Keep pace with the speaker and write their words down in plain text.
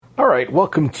All right,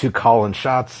 welcome to Callin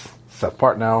Shots. Seth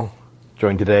Partnow,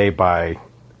 joined today by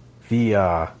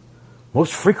the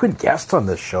most frequent guest on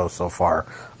this show so far,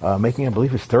 making, I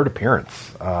believe, his third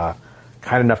appearance. Kind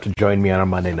enough to join me on a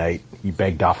Monday night. He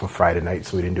begged off a Friday night,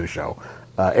 so we didn't do a show.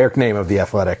 Eric Nehm of The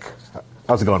Athletic.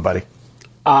 How's it going, buddy?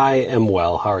 I am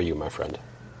well. How are you, my friend?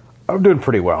 I'm doing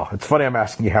pretty well. It's funny I'm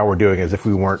asking you how we're doing as if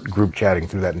we weren't group chatting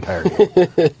through that entire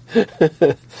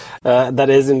game. That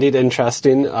is indeed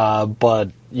interesting,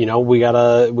 but you know we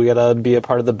gotta be a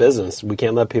part of the business. We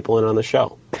can't let people in on the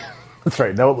show. That's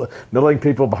right. No letting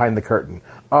people behind the curtain.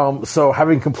 So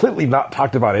having completely not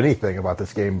talked about anything about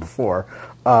this game before,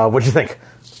 what'd you think?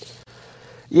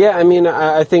 Yeah, I mean,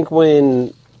 I think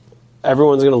when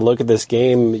everyone's going to look at this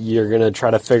game, you're going to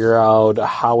try to figure out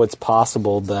how it's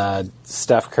possible that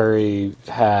Steph Curry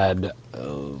had, I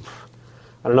don't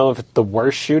know if it's the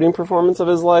worst shooting performance of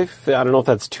his life. I don't know if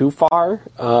that's too far,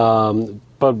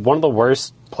 but one of the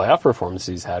worst playoff performances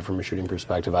he's had from a shooting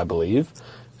perspective, I believe.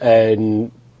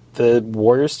 And the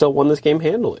Warriors still won this game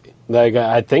handily. Like,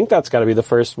 I think that's got to be the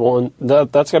first one.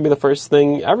 That's got to be the first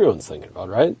thing everyone's thinking about,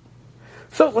 right?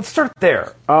 So let's start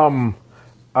there.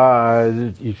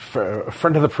 A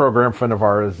friend of the program, friend of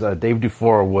ours, Dave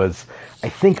Dufour, was, I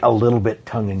think, a little bit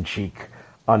tongue-in-cheek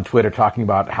on Twitter talking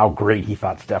about how great he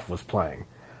thought Steph was playing.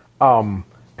 I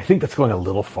think that's going a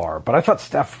little far, but I thought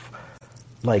Steph,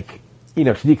 to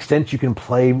the extent you can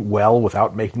play well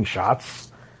without making shots,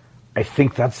 I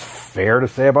think that's fair to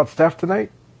say about Steph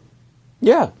tonight.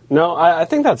 Yeah, no, I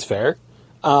think that's fair.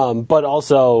 But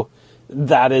also,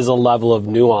 that is a level of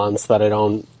nuance that I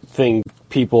don't think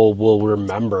people will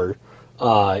remember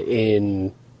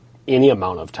in any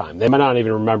amount of time. They might not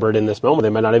even remember it in this moment. They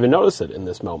might not even notice it in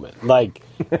this moment. Like,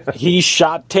 he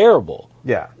shot terrible.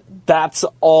 Yeah. That's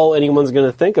all anyone's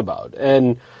going to think about.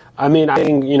 And, I mean, I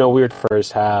think, we were the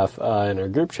first half in our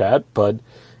group chat, but,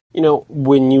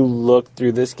 when you look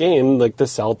through this game, like, the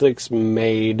Celtics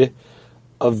made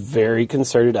a very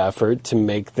concerted effort to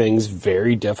make things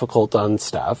very difficult on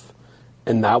Steph,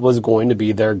 and that was going to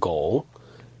be their goal.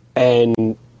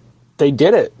 And they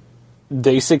did it.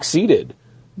 They succeeded.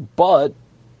 But,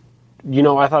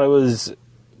 I thought it was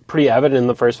pretty evident in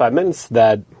the first 5 minutes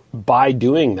that by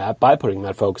doing that, by putting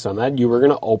that focus on that, you were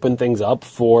going to open things up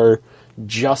for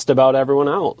just about everyone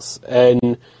else.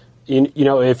 And,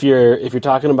 if you're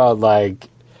talking about,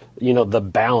 the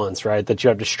balance, right, that you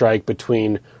have to strike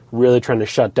between really trying to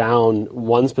shut down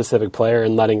one specific player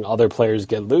and letting other players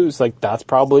get loose, that's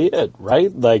probably it,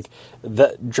 right?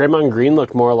 Draymond Green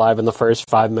looked more alive in the first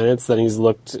 5 minutes than he's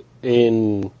looked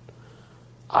in,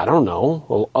 I don't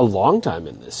know, a long time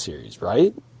in this series,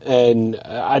 right? And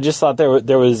I just thought there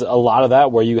was a lot of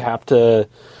that where you have to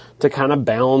kind of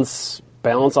balance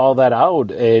all that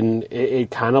out, and it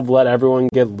kind of let everyone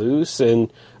get loose.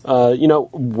 And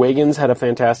Wiggins had a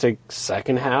fantastic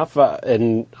second half,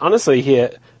 and honestly,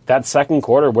 that second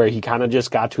quarter where he kind of just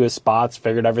got to his spots,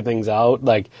 figured everything's out.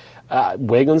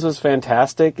 Wiggins was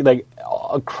fantastic.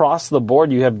 Across the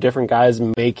board, you have different guys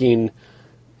making,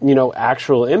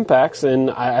 actual impacts. And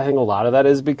I think a lot of that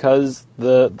is because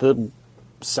the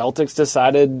Celtics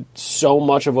decided so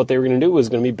much of what they were going to do was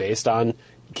going to be based on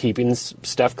keeping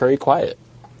Steph Curry quiet.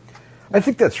 I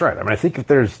think that's right. I mean, I think if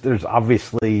there's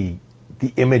obviously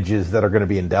the images that are going to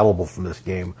be indelible from this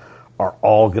game are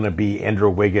all going to be Andrew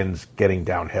Wiggins getting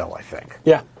downhill, I think.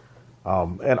 Yeah.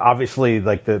 And obviously,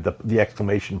 the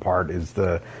exclamation part is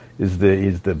the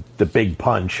big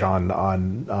punch on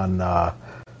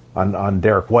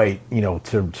Derek White,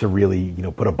 to really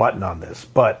put a button on this.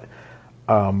 But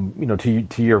to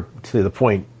the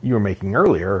point you were making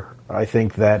earlier, I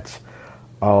think that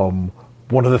one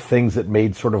of the things that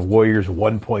made sort of Warriors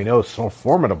 1.0 so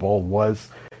formidable was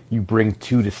you bring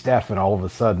two to Steph, and all of a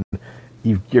sudden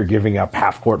you're giving up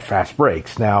half-court fast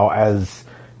breaks. Now, as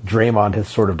Draymond has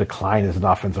sort of declined as an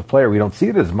offensive player, we don't see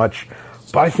it as much,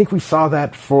 but I think we saw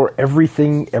that for every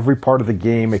part of the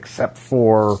game except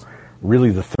for really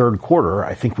the third quarter.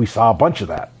 I think we saw a bunch of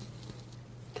that.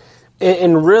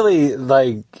 And really,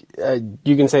 you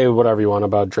can say whatever you want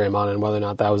about Draymond and whether or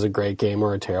not that was a great game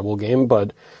or a terrible game,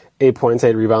 but 8 points,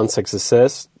 8 rebounds, 6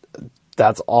 assists,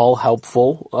 that's all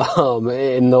helpful.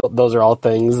 And those are all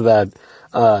things that,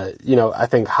 I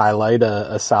think highlight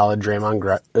a solid Draymond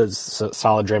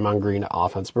Green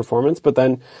offense performance. But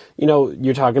then,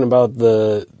 you're talking about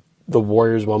the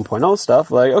Warriors 1.0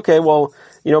 stuff. Okay, well,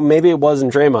 maybe it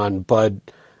wasn't Draymond, but,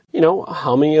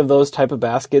 how many of those type of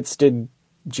baskets did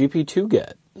GP2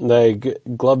 get?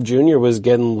 Glove Jr. was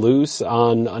getting loose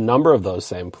on a number of those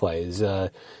same plays.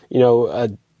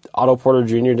 Otto Porter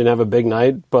Jr. didn't have a big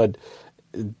night, but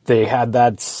they had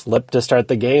that slip to start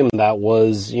the game that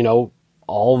was,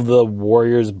 all the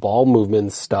Warriors ball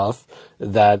movement stuff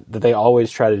that they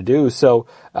always try to do. So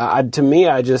to me,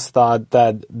 I just thought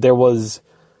that there was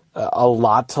a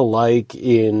lot to like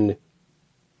in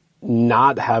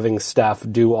not having Steph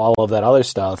do all of that other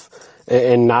stuff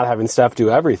and not having Steph do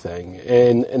everything.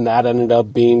 And that ended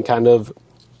up being kind of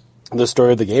the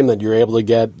story of the game, that you're able to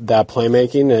get that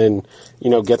playmaking and,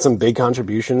 get some big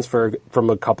contributions from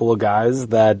a couple of guys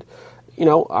that,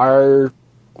 are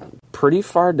pretty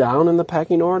far down in the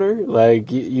pecking order. Like,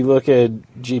 you look at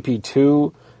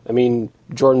GP2, I mean,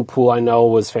 Jordan Poole, I know,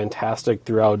 was fantastic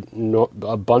throughout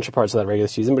a bunch of parts of that regular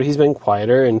season, but he's been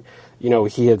quieter, and,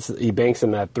 he banks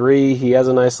in that three. He has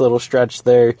a nice little stretch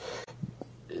there.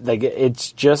 Like,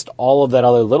 it's just all of that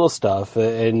other little stuff,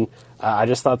 and I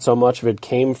just thought so much of it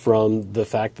came from the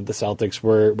fact that the Celtics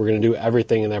were going to do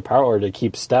everything in their power to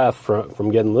keep Steph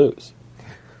from getting loose.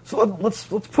 So let's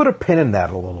put a pin in that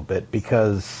a little bit,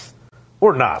 because,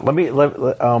 or not.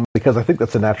 Because I think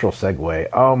that's a natural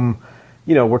segue.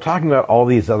 We're talking about all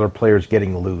these other players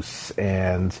getting loose,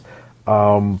 and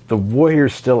the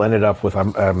Warriors still ended up with,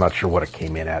 I'm not sure what it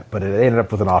came in at, but it ended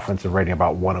up with an offensive rating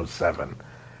about 107.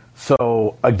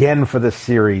 So, again, for this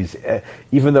series,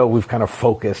 even though we've kind of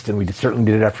focused, and we certainly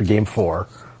did it after Game 4,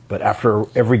 but after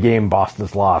every game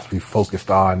Boston's lost, we've focused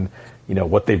on,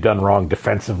 what they've done wrong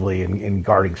defensively in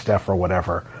guarding Steph or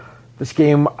whatever. This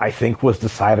game, I think, was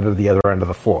decided at the other end of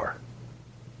the floor.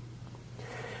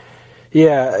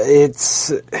 Yeah,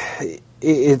 it's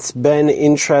been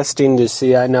interesting to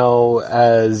see. I know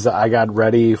as I got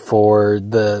ready for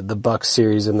the Bucks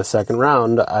series in the second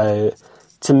round,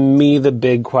 to me, the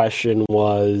big question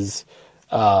was,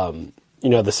 the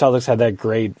Celtics had that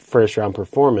great first-round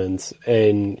performance,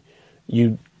 and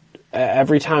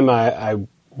every time I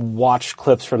watched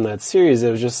clips from that series,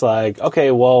 it was just like,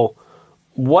 okay, well,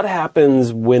 what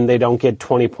happens when they don't get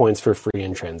 20 points for free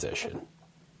in transition?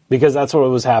 Because that's what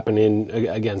was happening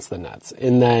against the Nets.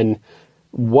 And then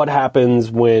what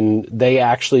happens when they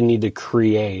actually need to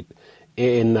create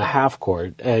in the half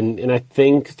court? And I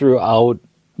think throughout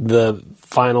the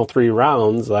final three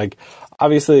rounds, like,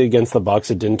 obviously against the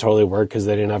Bucks it didn't totally work because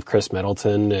they didn't have Chris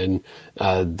Middleton, and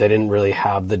they didn't really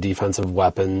have the defensive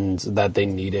weapons that they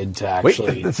needed to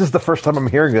actually... Wait, this is the first time I'm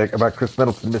hearing about Chris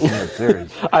Middleton missing that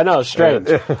series. I know, strange.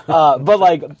 But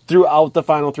like throughout the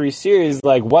final three series,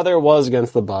 like whether it was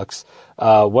against the Bucks,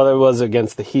 whether it was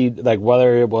against the Heat, like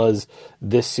whether it was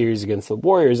this series against the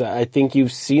Warriors, I think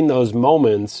you've seen those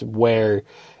moments where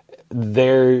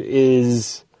there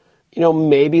is,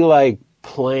 maybe like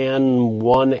plan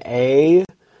 1A,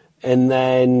 and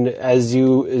then as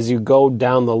you go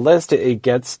down the list, it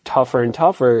gets tougher and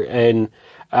tougher. And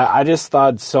I just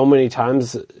thought so many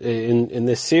times in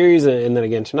this series, and then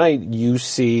again tonight, you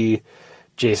see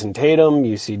Jason Tatum,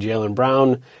 you see Jaylen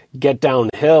Brown get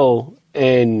downhill,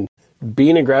 and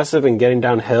being aggressive and getting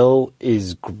downhill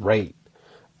is great.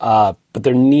 But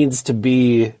there needs to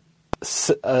be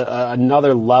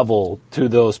another level to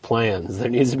those plans. There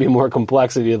needs to be more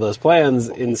complexity to those plans.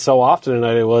 And so often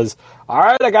tonight it was, all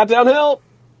right, I got downhill.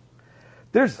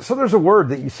 There's a word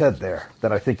that you said there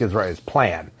that I think is right, is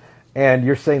plan. And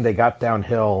you're saying they got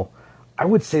downhill. I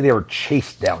would say they were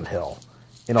chased downhill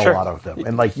in a lot of them.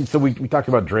 And so we talked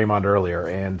about Draymond earlier,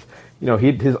 and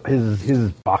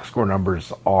his box score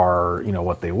numbers are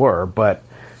what they were, but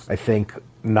I think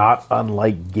not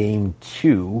unlike Game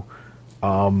 2.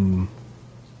 The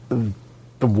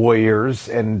Warriors,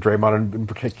 and Draymond in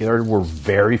particular, were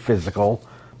very physical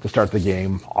to start the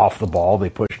game off the ball. They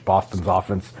pushed Boston's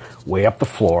offense way up the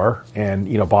floor, and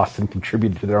Boston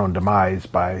contributed to their own demise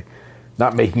by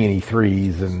not making any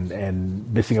threes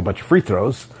and missing a bunch of free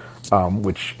throws,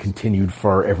 which continued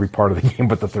for every part of the game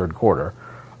but the third quarter.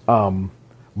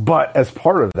 But as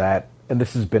part of that, and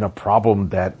this has been a problem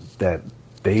that the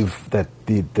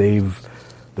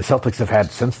Celtics have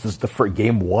had since the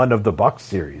Game 1 of the Bucks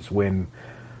series, when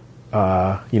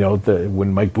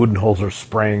when Mike Budenholzer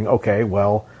sprang, okay,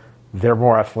 well, they're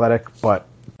more athletic, but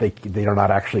they are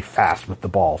not actually fast with the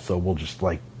ball, so we'll just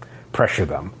pressure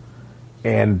them.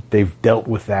 And they've dealt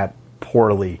with that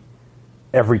poorly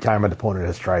every time an opponent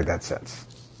has tried that since.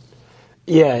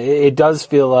 Yeah, it does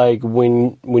feel like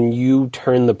when you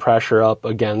turn the pressure up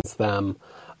against them,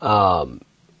 and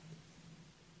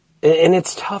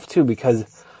it's tough too,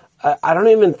 because I don't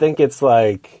even think it's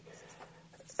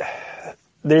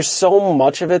there's so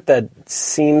much of it that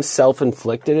seems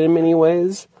self-inflicted in many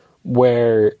ways,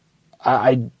 where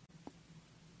I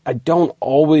don't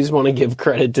always want to give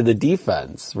credit to the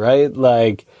defense, right?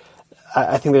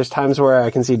 I think there's times where I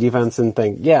can see defense and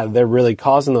think, yeah, they're really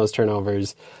causing those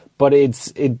turnovers, but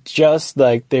it just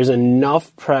like there's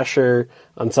enough pressure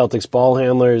on Celtics ball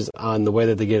handlers on the way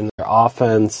that they get in their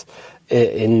offense,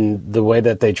 in the way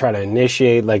that they try to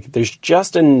initiate. Like there's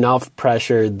just enough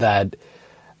pressure that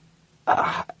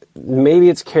maybe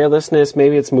it's carelessness,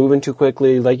 maybe it's moving too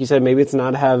quickly. Like you said, maybe it's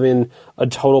not having a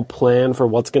total plan for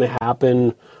what's going to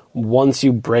happen once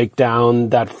you break down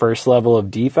that first level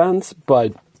of defense.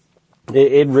 But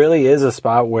it really is a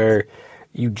spot where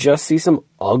you just see some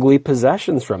ugly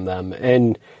possessions from them,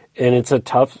 and it's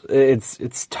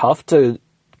tough to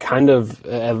kind of,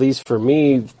 at least for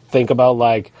me, think about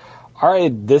like, all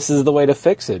right, this is the way to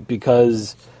fix it,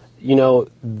 because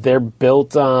they're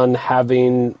built on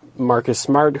having Marcus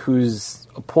Smart, who's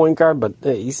a point guard, but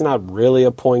he's not really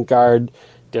a point guard.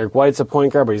 Derek White's a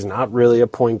point guard, but he's not really a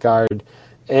point guard.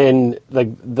 And like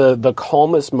the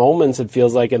calmest moments, it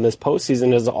feels like, in this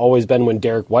postseason has always been when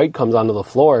Derek White comes onto the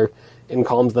floor and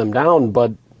calms them down.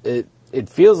 But it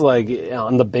feels like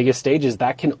on the biggest stages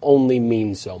that can only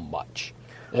mean so much.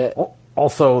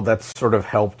 Also, that's sort of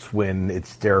helped when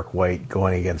it's Derek White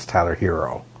going against Tyler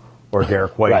Hero, or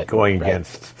Derek White going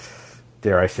against,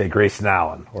 dare I say, Grayson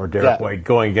Allen, or Derek White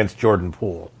going against Jordan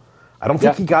Poole. I don't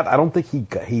think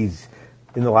he's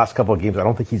in the last couple of games. I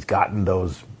don't think he's gotten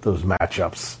those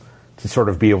matchups to sort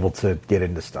of be able to get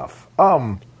into stuff.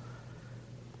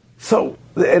 So,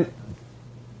 and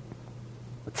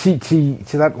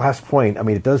to that last point, I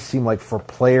mean, it does seem like for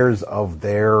players of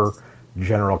their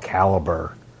general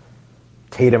caliber,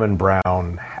 Tatum and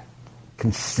Brown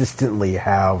consistently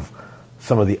have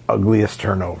some of the ugliest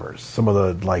turnovers, some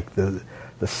of the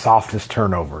softest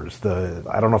turnovers.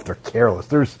 I don't know if they're careless.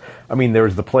 There was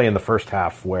the play in the first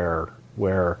half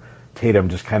where Tatum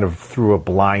just kind of threw a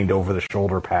blind over the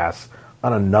shoulder pass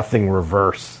on a nothing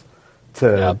reverse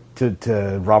to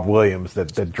Rob Williams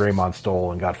that Draymond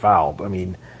stole and got fouled. I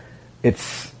mean,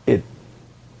 this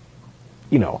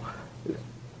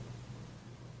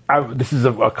is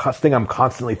a thing I'm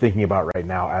constantly thinking about right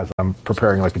now as I'm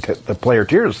preparing like the player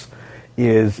tiers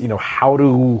is, how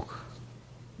to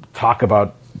talk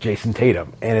about Jason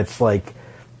Tatum. And it's like,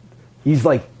 he's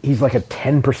like a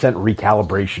 10%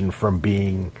 recalibration from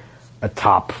being a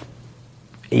top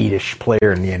 8-ish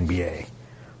player in the NBA.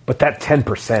 But that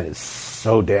 10% is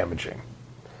so damaging.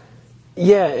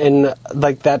 Yeah, and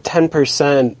like that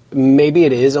 10%, maybe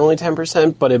it is only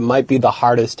 10%, but it might be the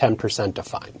hardest 10% to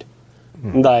find.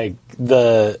 Like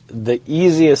the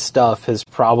easiest stuff has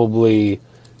probably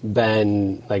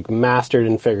been like mastered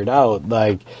and figured out.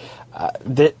 Like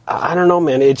I don't know,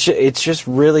 man. It's just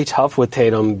really tough with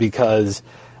Tatum because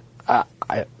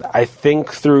I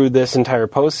think through this entire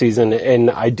postseason, and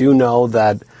I do know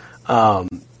that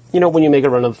when you make a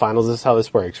run of the finals, this is how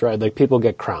this works, right? Like people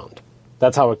get crowned.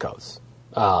 That's how it goes.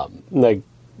 Like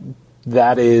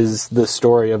that is the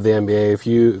story of the NBA. If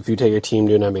you take a team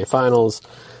to an NBA finals,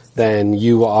 then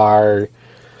you are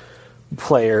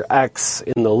player X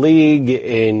in the league,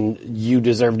 and you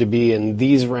deserve to be in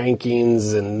these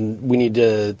rankings, and we need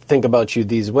to think about you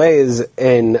these ways.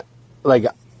 And like,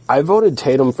 I voted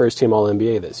Tatum first team All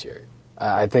NBA this year.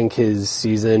 I think his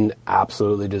season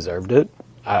absolutely deserved it.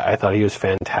 I thought he was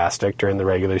fantastic during the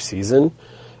regular season,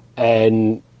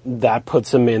 and that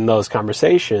puts him in those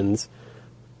conversations.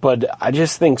 But I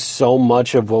just think so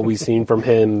much of what we've seen from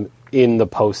him in the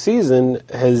postseason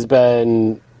has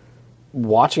been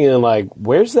watching it and like,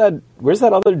 where's that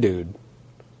other dude?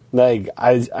 Like,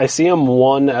 I see him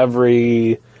one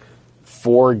every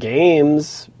 4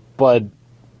 games, but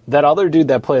that other dude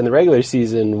that played in the regular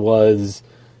season was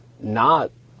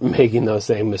not making those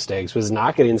same mistakes, was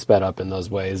not getting sped up in those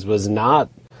ways, was not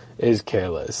as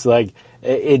careless. Like,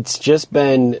 it's just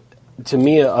been, to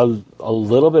me, a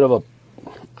little bit of a,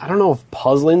 I don't know if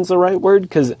puzzling's the right word,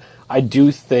 because I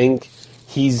do think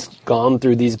he's gone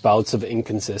through these bouts of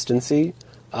inconsistency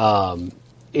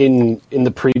in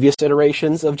the previous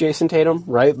iterations of Jason Tatum,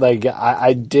 right? Like,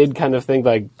 I did kind of think,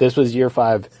 like, this was year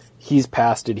 5, he's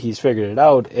passed it, he's figured it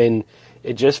out, and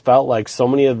it just felt like so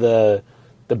many of the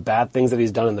bad things that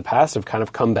he's done in the past have kind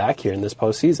of come back here in this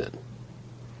postseason.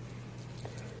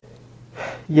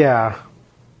 Yeah.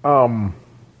 I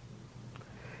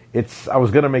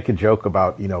was going to make a joke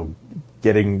about,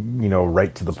 getting,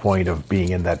 right to the point of being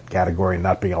in that category and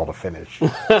not being able to finish in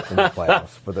the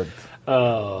playoffs. But that's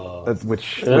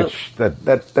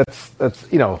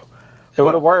it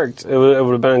would have worked. It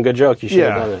would have been a good joke. You should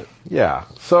have done it. Yeah.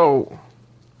 So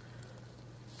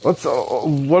let's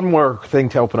one more thing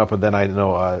to open up, and then I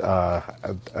know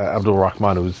Abdul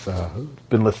Rahman, who's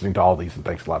been listening to all these, and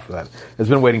thanks a lot for that, has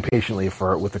been waiting patiently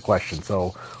with the question. So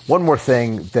one more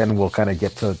thing, then we'll kind of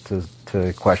get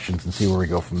to questions and see where we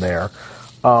go from there.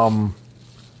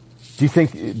 Do you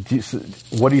think?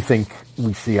 What do you think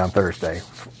we see on Thursday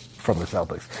from the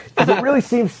Celtics? Because it really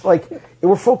seems like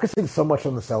we're focusing so much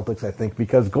on the Celtics. I think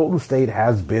because Golden State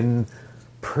has been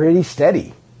pretty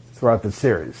steady throughout the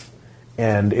series,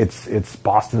 and it's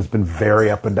Boston's been very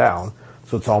up and down.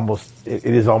 So it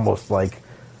is almost like,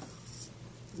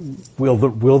 will the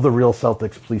real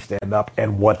Celtics please stand up,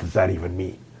 and what does that even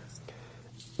mean?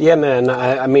 Yeah, man.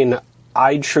 I mean,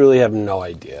 I truly have no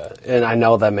idea, and I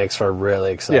know that makes for a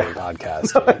really exciting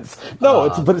podcast.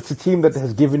 But it's a team that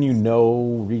has given you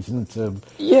no reason to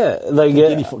take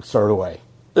any sort of way.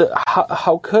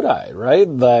 How could I, right?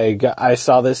 Like, I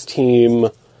saw this team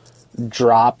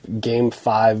drop Game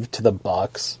 5 to the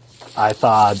Bucks. I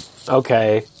thought,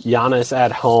 okay, Giannis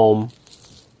at home,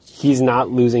 he's not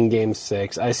losing Game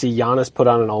 6. I see Giannis put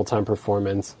on an all-time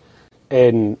performance.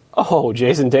 And,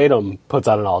 Jason Tatum puts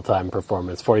out an all-time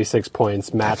performance, 46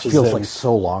 points, matches him. Feels like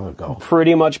so long ago.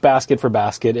 Pretty much basket for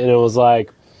basket. And it was like,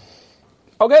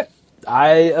 okay, I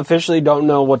officially don't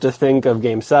know what to think of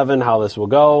Game 7, how this will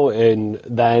go. And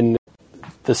then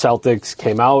the Celtics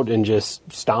came out and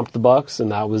just stomped the Bucks,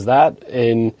 and that was that.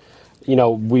 And,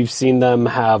 we've seen them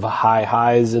have high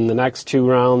highs in the next 2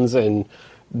 rounds and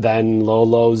then low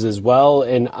lows as well.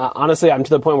 And honestly, I'm to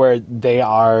the point where they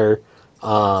are...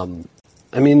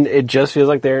 it just feels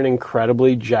like they're an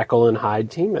incredibly Jekyll and Hyde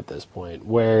team at this point,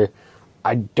 where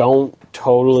I don't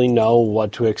totally know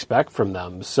what to expect from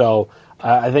them. So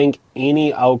I think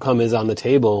any outcome is on the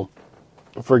table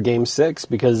for Game 6,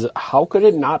 because how could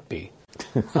it not be?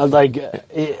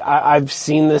 I've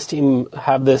seen this team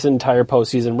have this entire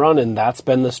postseason run, and that's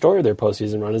been the story of their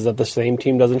postseason run, is that the same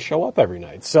team doesn't show up every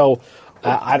night. So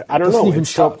I don't know. It doesn't even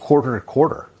show up quarter to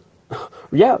quarter.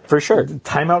 Yeah, for sure.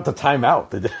 Timeout to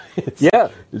timeout.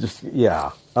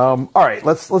 Yeah. All right,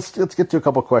 let's get to a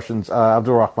couple of questions.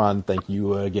 Abdul Rahman, thank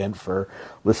you again for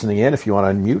listening in. If you want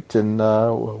to unmute, and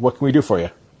what can we do for you?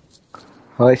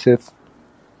 Hi, Seth.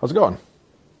 How's it going?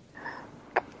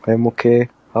 I'm okay.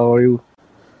 How are you?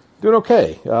 Doing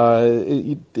okay.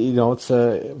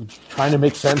 It's trying to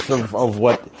make sense of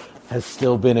what has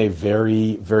still been a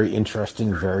very, very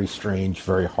interesting, very strange,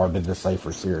 very hard to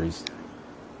decipher series.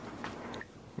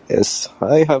 Yes,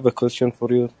 I have a question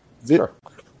for you. Sure.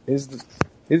 Is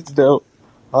the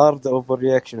hard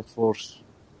overreaction for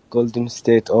Golden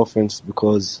State offense,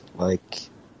 because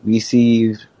we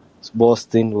see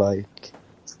Boston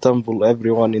stumble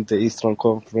everyone in the Eastern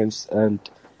Conference and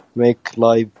make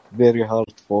life very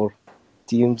hard for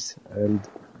teams, and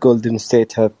Golden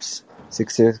State has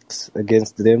success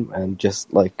against them and just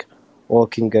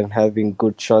walking and having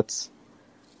good shots.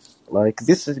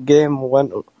 This is game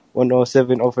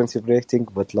 107 offensive rating,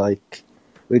 but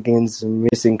Wiggins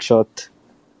missing shot,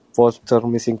 Foster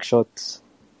missing shots.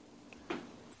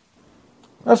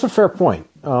 That's a fair point.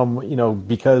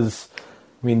 Because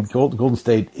Golden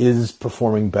State is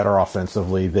performing better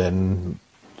offensively than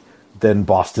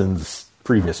Boston's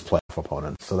previous playoff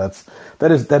opponents. So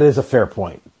that is a fair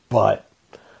point. But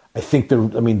I think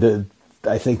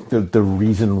the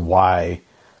reason why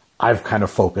I've kind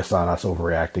of focused on us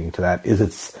overreacting to that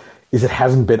is it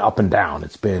hasn't been up and down.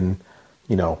 It's been,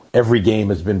 every game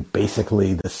has been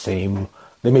basically the same.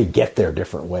 They may get there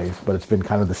different ways, but it's been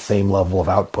kind of the same level of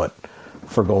output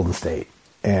for Golden State.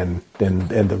 And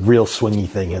the real swingy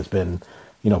thing has been,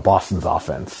 Boston's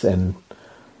offense. And,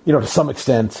 to some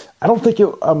extent, I don't think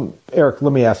Eric,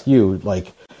 let me ask you,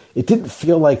 it didn't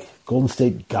feel like Golden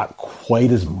State got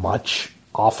quite as much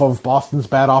off of Boston's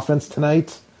bad offense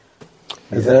tonight.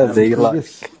 Yeah, they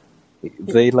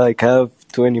have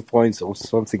 20 points or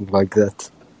something like that.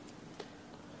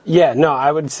 Yeah, no,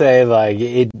 I would say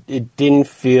it didn't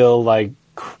feel like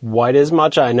quite as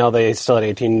much. I know they still had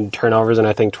 18 turnovers and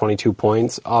I think 22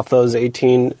 points off those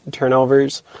 18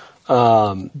 turnovers.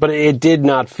 But it did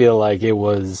not feel like it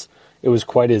was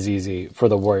quite as easy for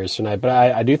the Warriors tonight. But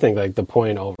I do think the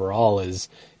point overall is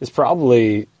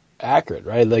probably accurate,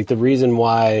 right? The reason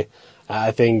why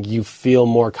I think you feel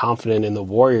more confident in the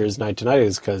Warriors night to night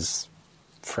is because,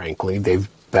 frankly, they've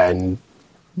been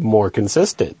more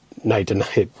consistent night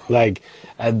to night.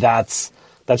 That's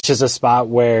just a spot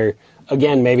where,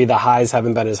 again, maybe the highs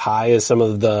haven't been as high as some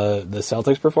of the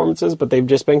Celtics performances, but they've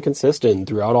just been consistent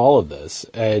throughout all of this.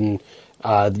 And,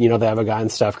 they have a guy in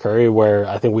Steph Curry where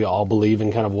I think we all believe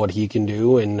in kind of what he can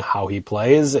do and how he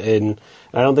plays. And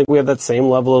I don't think we have that same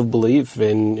level of belief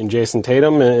in Jason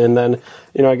Tatum. And then,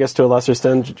 I guess to a lesser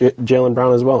extent, Jaylen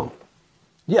Brown as well.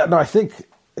 Yeah, no, I think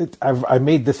I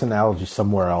made this analogy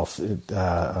somewhere else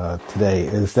today,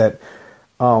 is that,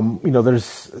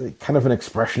 there's kind of an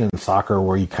expression in soccer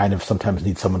where you kind of sometimes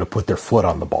need someone to put their foot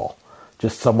on the ball.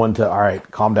 Just someone to, all right,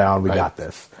 calm down, we got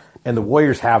this. And the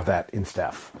Warriors have that in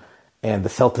Steph, and the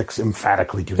Celtics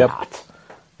emphatically do not.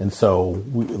 And so,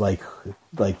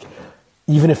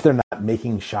 even if they're not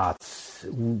making shots,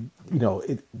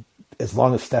 as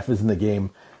long as Steph is in the game,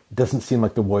 it doesn't seem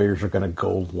like the Warriors are going to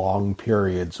go long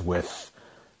periods with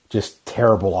just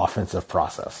terrible offensive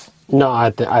process. No,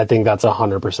 I think that's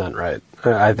 100% right.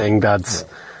 I think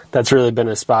that's really been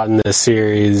a spot in this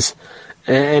series.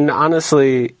 And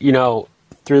honestly,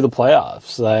 through the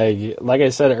playoffs, like I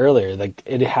said earlier,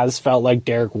 it has felt like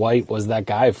Derek White was that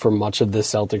guy for much of this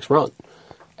Celtics run.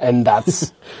 And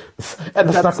that's they're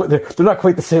not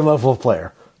quite the same level of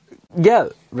player. Yeah,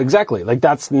 exactly.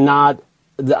 That's not.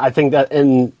 I think that,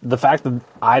 and the fact that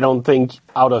I don't think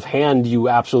out of hand you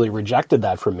absolutely rejected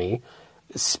that from me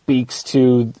speaks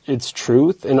to its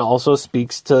truth and also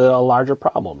speaks to a larger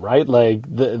problem, right?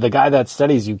 The guy that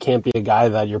studies you can't be a guy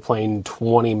that you're playing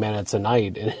 20 minutes a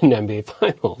night in an NBA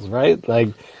Finals, right?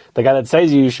 The guy that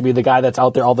studies you should be the guy that's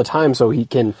out there all the time so he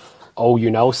can,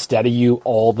 steady you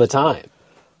all the time.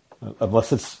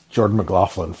 Unless it's Jordan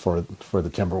McLaughlin for the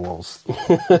Timberwolves.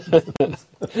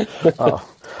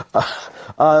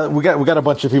 We got a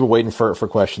bunch of people waiting for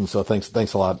questions, so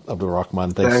thanks a lot, Abdul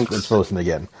Rahman. Thanks for listening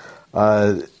again.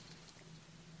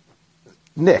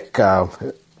 Nick,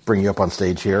 bring you up on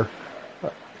stage here.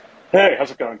 Hey, how's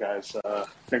it going, guys?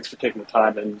 Thanks for taking the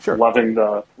time and loving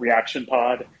the reaction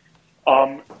pod.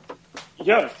 I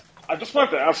just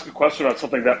wanted to ask a question about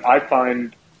something that I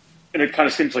find, and it kind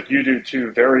of seems like you do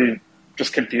too, very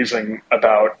just confusing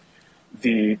about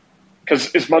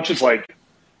because as much as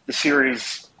the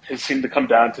series has seemed to come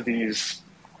down to these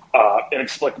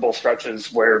inexplicable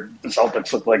stretches where the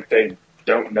Celtics look like they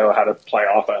don't know how to play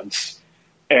offense,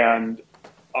 and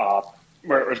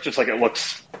where it's just it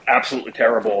looks absolutely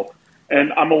terrible.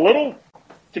 And I'm a little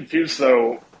confused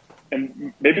though,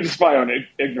 and maybe this is my own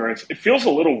ignorance. It feels a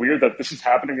little weird that this is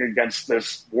happening against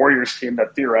this Warriors team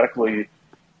that theoretically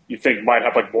you think might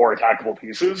have more attackable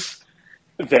pieces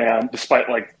than, despite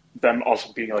them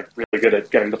also being really good at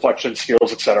getting deflection,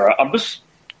 steals, etc.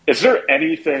 Is there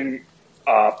anything?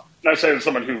 And I say as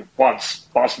someone who wants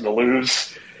Boston to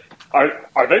lose,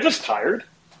 are they just tired?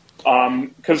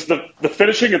 Because the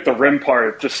finishing at the rim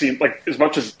part just seemed as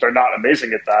much as they're not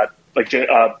amazing at that,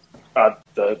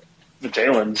 the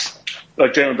Jalen's,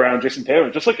 Jaylen Brown, Jason Taylor,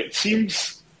 just it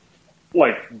seems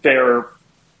like they're.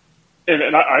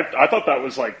 And I thought that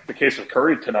was the case with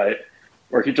Curry tonight,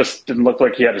 where he just didn't look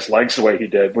like he had his legs the way he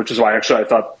did, which is why actually I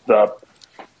thought the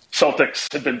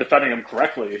Celtics had been defending him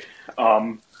correctly.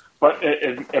 But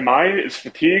is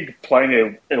fatigue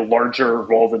playing a larger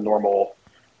role than normal,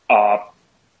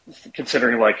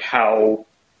 considering how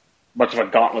much of a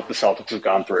gauntlet the Celtics have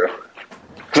gone through?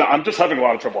 Because I'm just having a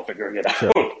lot of trouble figuring it out.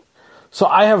 Sure. So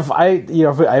I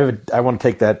want to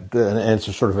take that and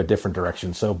answer sort of a different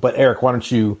direction. So, but Eric, why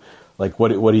don't you what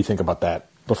do you think about that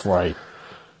before I?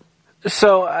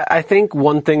 So I think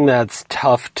one thing that's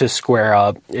tough to square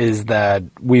up is that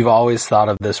we've always thought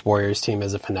of this Warriors team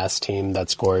as a finesse team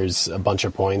that scores a bunch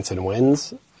of points and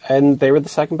wins, and they were the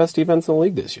second best defense in the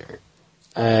league this year.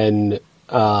 And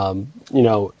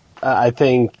I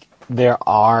think there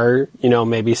are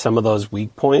maybe some of those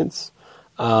weak points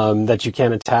that you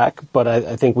can attack, but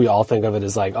I think we all think of it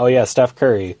as Steph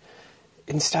Curry,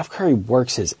 and Steph Curry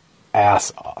works his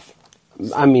ass off.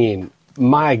 I mean,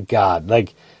 my God,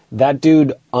 that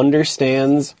dude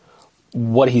understands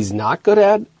what he's not good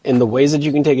at and the ways that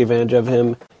you can take advantage of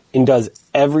him, and does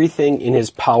everything in his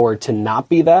power to not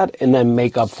be that and then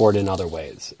make up for it in other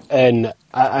ways. And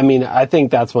I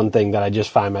think that's one thing that I just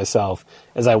find myself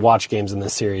as I watch games in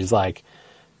this series,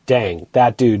 dang,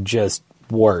 that dude just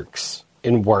works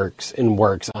and works and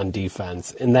works on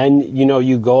defense. And then,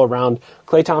 you go around,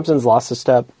 Klay Thompson's lost a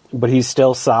step, but he's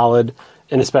still solid.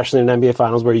 And especially in NBA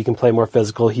Finals where you can play more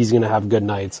physical, he's going to have good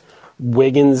nights.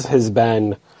 Wiggins has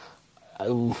been,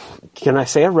 can I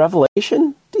say, a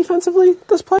revelation defensively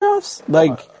this playoffs?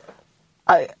 Best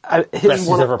he's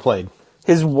ever played.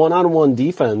 His one-on-one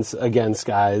defense against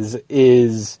guys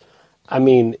is,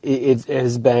 it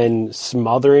has been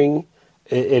smothering.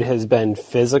 It has been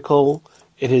physical.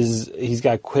 He's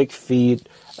got quick feet.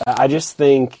 I just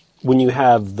think when you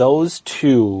have those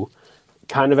two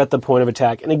kind of at the point of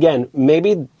attack, and again,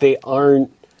 maybe they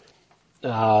aren't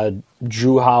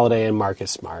Drew Holiday and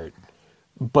Marcus Smart,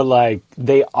 but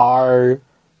they are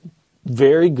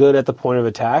very good at the point of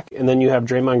attack. And then you have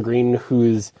Draymond Green,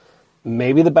 who's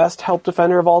maybe the best help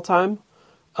defender of all time.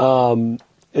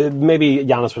 Maybe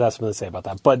Giannis would have something to say about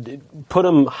that, but put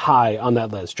him high on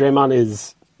that list. Draymond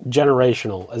is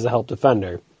generational as a help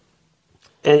defender,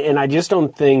 and I just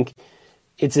don't think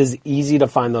it's as easy to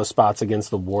find those spots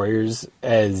against the Warriors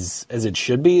as it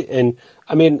should be. And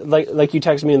I mean, like you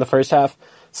texted me in the first half,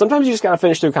 sometimes you just got to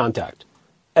finish through contact.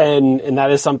 And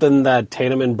that is something that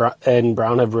Tatum and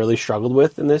Brown have really struggled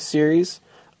with in this series.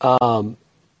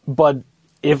 But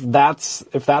if that's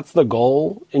the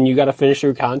goal and you got to finish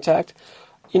through contact,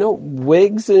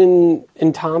 Wiggs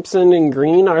and Thompson and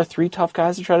Green are three tough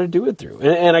guys to try to do it through.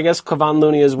 And I guess Kevon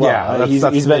Looney as well. Yeah,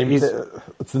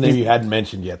 that's the name you hadn't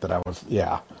mentioned yet that I was,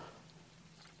 yeah.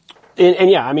 And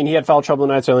yeah, I mean, he had foul trouble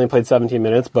tonight, so he only played 17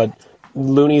 minutes, but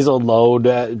Looney's a load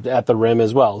at the rim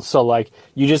as well. So,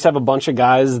 you just have a bunch of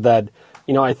guys that,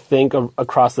 I think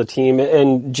across the team,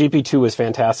 and GP2 was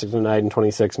fantastic tonight in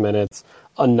 26 minutes.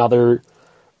 Another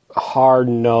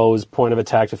hard-nosed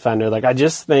point-of-attack defender. I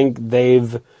just think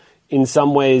in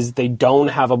some ways, they don't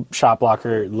have a shot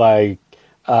blocker like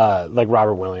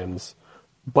Robert Williams,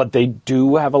 but they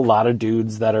do have a lot of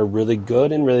dudes that are really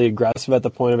good and really aggressive at the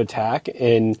point of attack,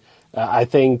 and I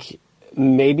think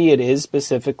maybe it is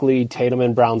specifically Tatum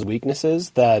and Brown's weaknesses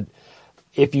that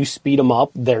if you speed them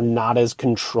up, they're not as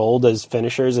controlled as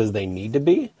finishers as they need to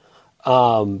be.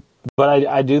 But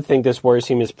I do think this Warriors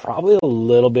team is probably a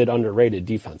little bit underrated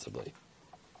defensively.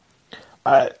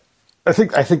 I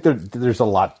think there's a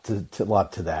lot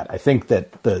to that. I think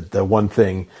that the one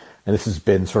thing, and this has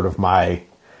been sort of one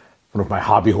of my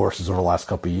hobby horses over the last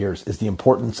couple of years, is the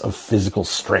importance of physical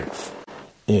strength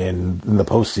in the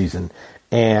postseason.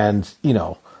 And,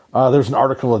 there's an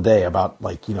article today about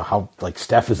how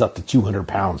Steph is up to 200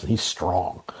 pounds and he's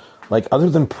strong. Other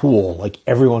than Poole,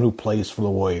 everyone who plays for the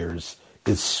Warriors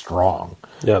is strong.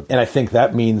 Yep. And I think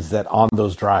that means that on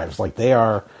those drives, this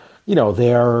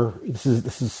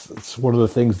is one of the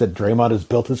things that Draymond has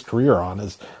built his career on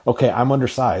is, okay, I'm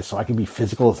undersized, so I can be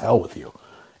physical as hell with you.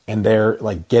 And they're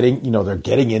getting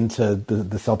into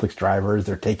the Celtics drivers,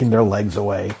 they're taking their legs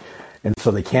away. And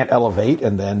so they can't elevate,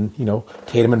 and then,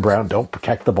 Tatum and Brown don't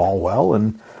protect the ball well,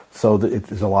 and so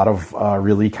there's a lot of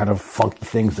really kind of funky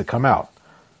things that come out.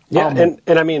 Yeah, and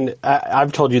I mean,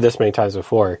 I've told you this many times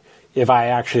before. If I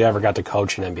actually ever got to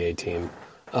coach an NBA team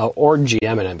or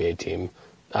GM an NBA team,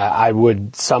 I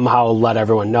would somehow let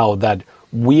everyone know that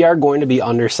we are going to be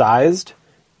undersized,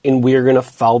 and we are going to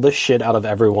foul the shit out of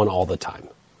everyone all the time.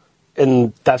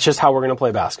 And that's just how we're going to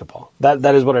play basketball.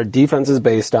 That is what our defense is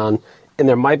based on. And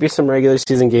there might be some regular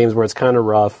season games where it's kind of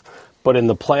rough, but in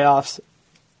the playoffs,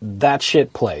 that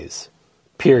shit plays.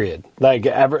 Period.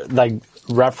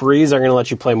 Referees are going to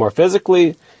let you play more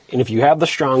physically, and if you have the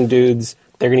strong dudes,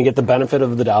 they're going to get the benefit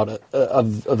of the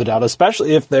doubt,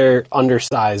 especially if they're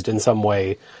undersized in some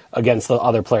way against the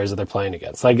other players that they're playing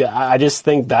against. I just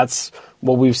think that's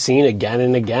what we've seen again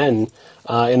and again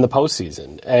in the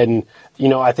postseason. And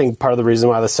I think part of the reason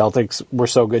why the Celtics were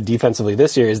so good defensively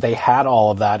this year is they had all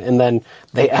of that, and then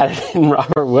they added in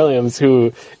Robert Williams,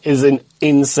 who is an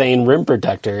insane rim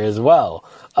protector as well,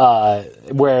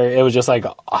 where it was just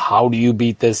how do you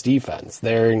beat this defense?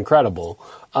 They're incredible.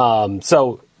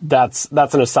 So that's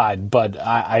an aside, but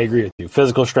I agree with you.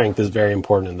 Physical strength is very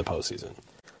important in the postseason.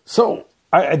 So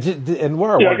I did, and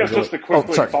where I guess just to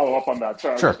quickly follow up on that.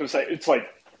 Sorry, sure. I was going to say it's like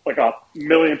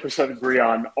 1,000,000% agree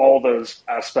on all those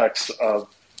aspects of,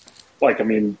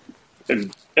 in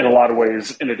a lot of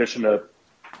ways, in addition to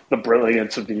the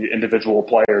brilliance of the individual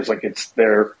players, it's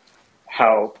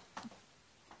how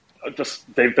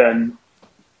just they've been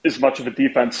as much of a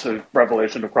defensive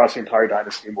revelation across the entire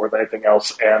dynasty more than anything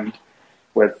else, and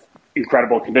with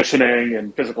incredible conditioning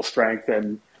and physical strength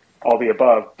and all the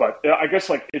above. But I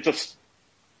guess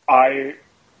I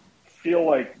feel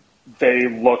like they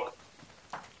look.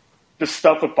 The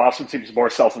stuff with Boston seems more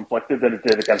self-inflicted than it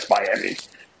did against Miami.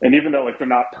 And even though they're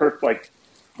not perfect,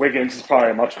 Wiggins is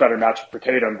probably a much better matchup for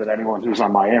Tatum than anyone who's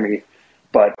on Miami.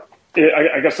 But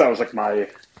I guess that was my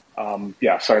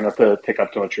sorry not to take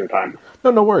up too much of your time.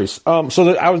 No worries. I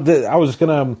was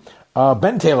gonna.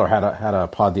 Ben Taylor had a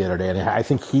pod the other day, and I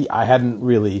think I hadn't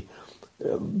really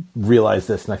realized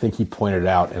this, and I think he pointed it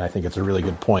out, and I think it's a really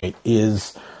good point.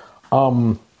 Is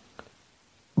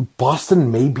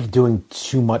Boston may be doing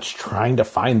too much trying to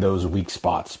find those weak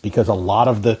spots, because a lot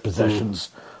of the possessions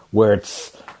where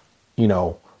it's,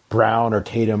 Brown or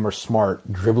Tatum or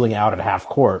Smart dribbling out at half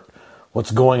court,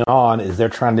 what's going on is they're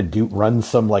trying to run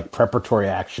some preparatory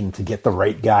action to get the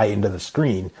right guy into the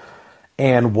screen.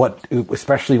 And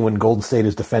especially when Golden State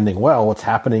is defending well, what's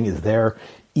happening is they're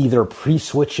either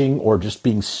pre-switching or just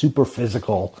being super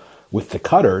physical with the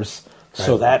cutters, right,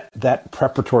 so that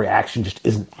preparatory action just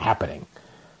isn't happening.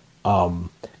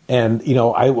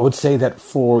 I would say that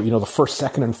for, the first,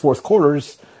 second, and fourth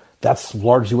quarters, that's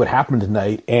largely what happened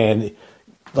tonight. And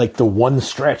the one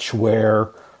stretch where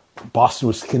Boston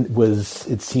was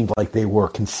it seemed like they were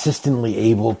consistently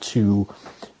able to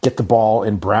get the ball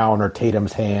in Brown or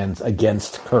Tatum's hands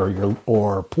against Curry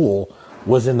or Poole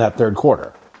was in that third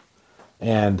quarter.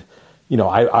 And,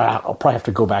 I'll probably have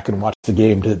to go back and watch the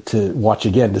game to watch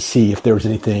again to see if there was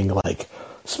anything like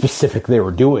specific they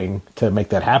were doing to make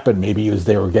that happen. Maybe it was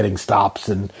they were getting stops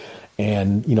and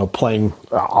playing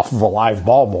off of a live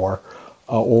ball more,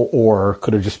 or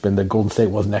could have just been that Golden State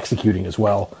wasn't executing as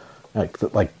well,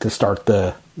 like to start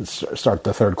the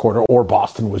third quarter, or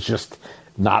Boston was just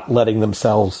not letting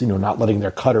themselves, not letting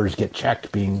their cutters get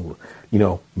checked, being,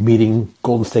 meeting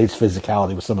Golden State's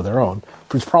physicality with some of their own,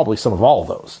 which is probably some of all of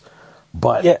those.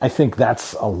 But yeah. I think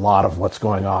that's a lot of what's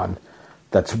going on.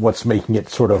 That's what's making it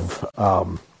sort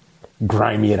of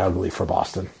grimy and ugly for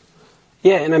Boston.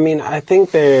 Yeah, and I mean, I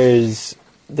think there's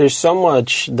so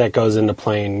much that goes into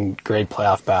playing great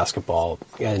playoff basketball.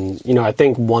 And, I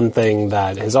think one thing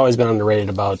that has always been underrated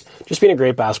about just being a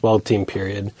great basketball team,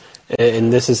 period,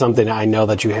 and this is something I know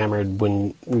that you hammered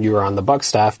when you were on the Bucks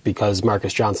staff because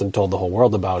Marcus Johnson told the whole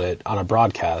world about it on a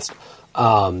broadcast.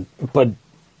 But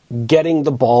getting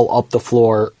the ball up the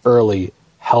floor early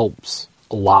helps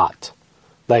a lot.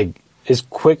 Like, as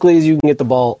quickly as you can get the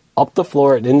ball up the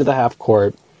floor and into the half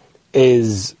court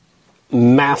is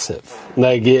massive.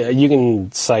 Like, you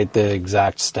can cite the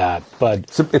exact stat,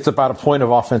 but it's about a point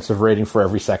of offensive rating for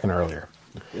every second earlier.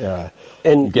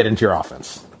 And you get into your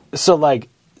offense. So, like,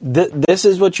 this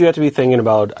is what you have to be thinking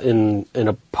about in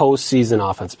a postseason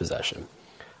offense possession.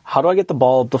 How do I get the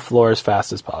ball up the floor as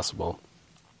fast as possible?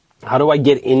 How do I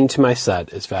get into my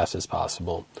set as fast as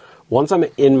possible? Once I'm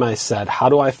in my set, how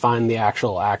do I find the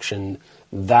actual action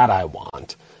that I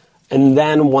want? And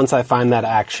then once I find that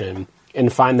action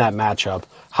and find that matchup,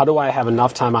 how do I have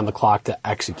enough time on the clock to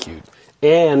execute?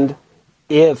 And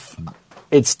if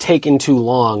it's taken too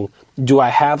long, do I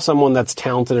have someone that's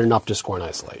talented enough to score in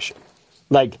isolation?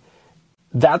 Like,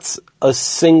 that's a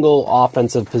single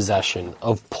offensive possession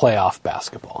of playoff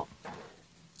basketball.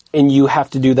 And you have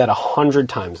to do that 100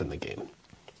 times in the game.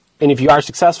 And if you are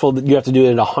successful, you have to do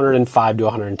it 105 to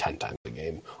 110 times a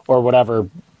game, or whatever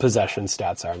possession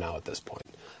stats are now at this point.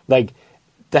 Like,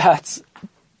 that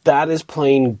is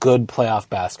playing good playoff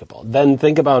basketball. Then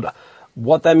think about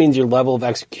what that means your level of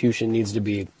execution needs to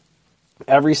be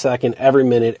every second, every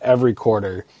minute, every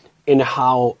quarter, and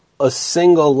how a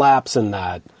single lapse in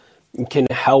that can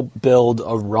help build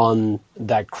a run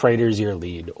that craters your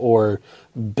lead or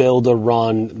build a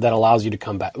run that allows you to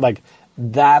come back. Like,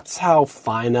 that's how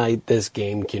finite this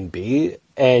game can be.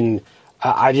 And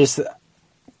I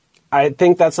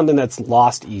think that's something that's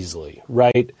lost easily,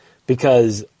 right?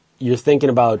 Because you're thinking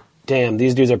about, damn,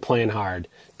 these dudes are playing hard.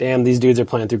 Damn, these dudes are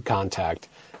playing through contact.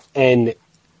 And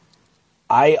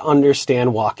I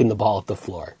understand walking the ball at the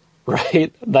floor,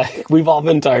 right? Like, we've all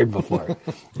been tired before.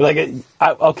 Like,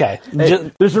 okay.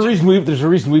 Hey, there's a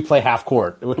reason we play half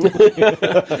court.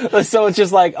 So it's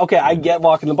just like, okay, I get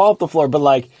walking the ball up the floor, but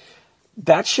like,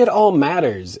 that shit all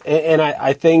matters. And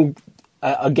I think,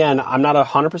 again, I'm not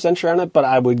 100% sure on it, but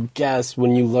I would guess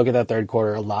when you look at that third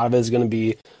quarter, a lot of it is going to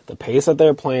be the pace that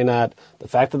they're playing at, the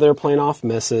fact that they're playing off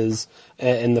misses,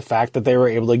 and the fact that they were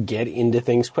able to get into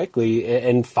things quickly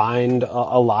and find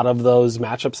a lot of those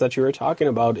matchups that you were talking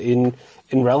about in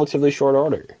relatively short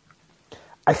order.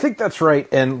 I think that's right.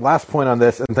 And last point on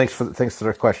this, and thanks for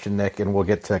the question, Nick, and we'll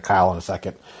get to Kyle in a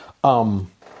second.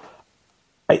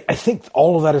 I think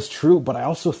all of that is true, but I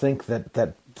also think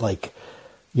that like,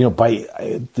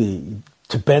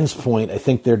 to Ben's point, I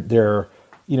think they're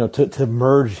to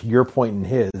merge your point and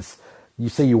his. You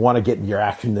say you want to get your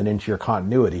action then into your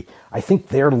continuity. I think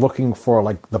they're looking for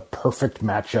like the perfect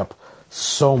matchup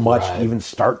so much to even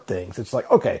start things. It's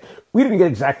like, okay, we didn't get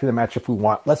exactly the matchup we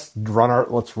want. Let's run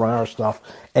our stuff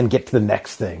and get to the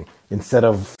next thing instead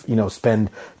of spend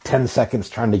 10 seconds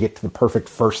trying to get to the perfect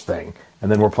first thing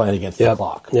and then we're playing against the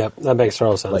clock. Yep, that makes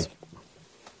total sense.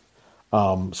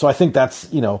 So I think that's,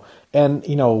 and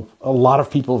a lot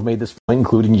of people have made this point,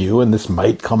 including you, and this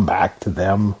might come back to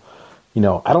them. I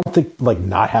don't think like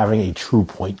not having a true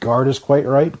point guard is quite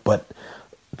right, but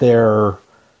their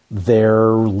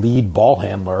lead ball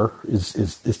handler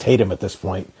is Tatum at this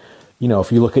point.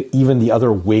 If you look at even the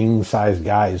other wing-sized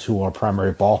guys who are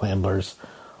primary ball handlers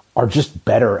are just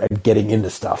better at getting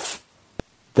into stuff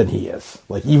than he is.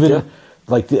 Like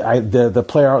like the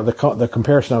player, the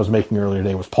comparison I was making earlier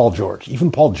today was Paul George.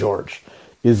 Even Paul George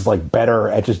is like better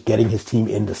at just getting his team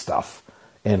into stuff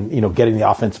and getting the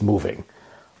offense moving.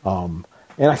 And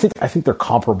I think they're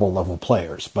comparable level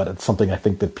players, but it's something I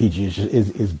think that PG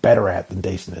is better at than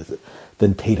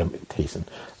Tatum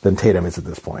is at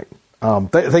this point.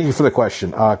 Thank you for the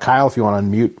question, Kyle. If you want to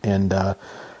unmute and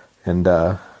And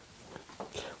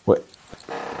what?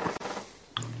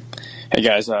 Hey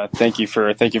guys, thank you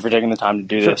for taking the time to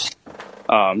do this.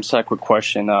 Just a quick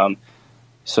question.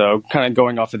 So kind of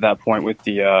going off of that point with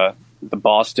the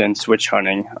Boston switch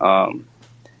hunting, kind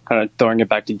of throwing it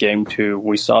back to game 2,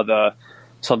 we saw the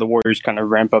Warriors kind of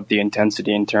ramp up the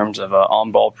intensity in terms of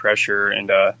on-ball pressure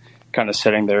and kind of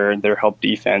setting their help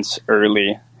defense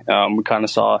early. We kind of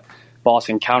saw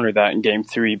Boston counter that in game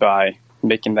 3 by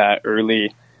making that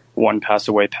early one pass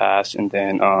away pass and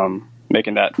then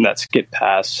making that skip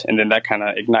pass, and then that kind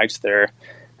of ignites their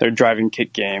driving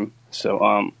kick game.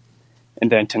 So,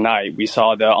 and then tonight we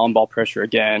saw the on-ball pressure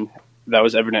again. That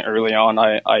was evident early on.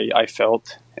 I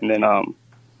felt, and then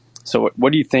so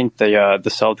what do you think the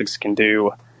Celtics can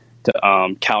do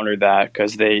to counter that?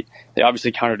 Because they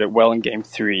obviously countered it well in game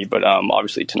 3, but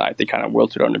obviously tonight they kind of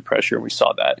wilted under pressure, and we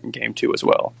saw that in game 2 as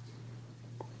well.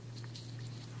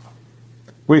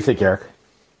 What do you think, Eric?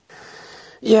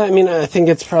 Yeah, I mean, I think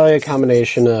it's probably a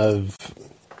combination of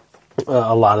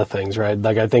a lot of things, right?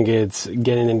 Like, I think it's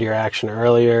getting into your action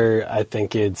earlier. I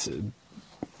think it's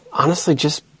honestly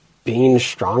just being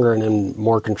stronger and in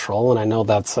more control. And I know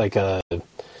that's like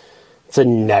it's a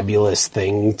nebulous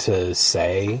thing to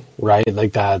say, right?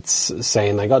 Like, that's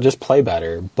saying like, I'll just play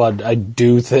better. But I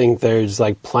do think there's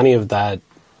like plenty of that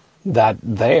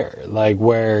there, like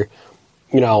where,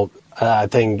 I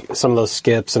think some of those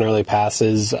skips and early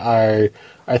passes are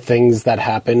things that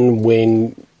happen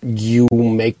when you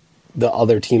make the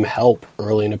other team help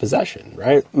early in a possession,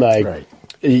 right? Like, right.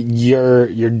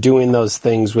 You're doing those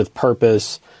things with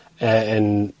purpose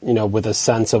and with a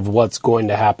sense of what's going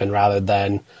to happen, rather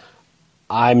than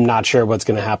I'm not sure what's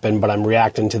going to happen, but I'm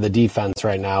reacting to the defense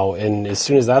right now. And as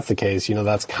soon as that's the case,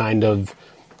 that's kind of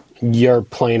you're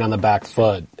playing on the back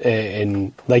foot.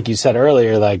 And like you said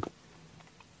earlier, like,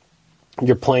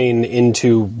 you're playing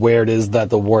into where it is that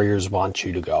the Warriors want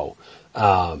you to go.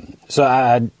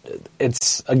 So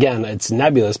it's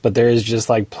nebulous, but there is just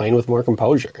like playing with more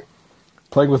composure.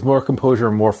 Playing with more composure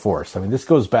and more force. I mean, this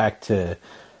goes back to,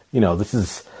 this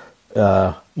is,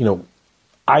 I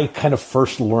kind of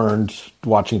first learned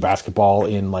watching basketball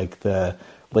in like the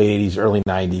late 80s, early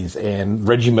 90s, and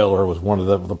Reggie Miller was one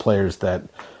of the players that,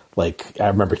 like, I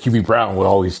remember Hubie Brown would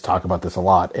always talk about this a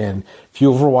lot. And if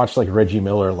you ever watch like Reggie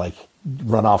Miller, like,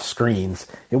 run off screens,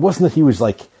 it wasn't that he was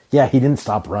like, he didn't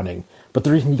stop running, but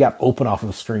the reason he got open off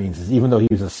of screens is even though he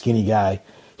was a skinny guy,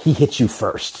 he hit you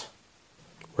first.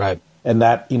 Right. And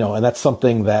that, and that's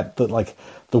something that like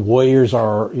the Warriors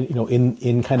are,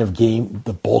 in kind of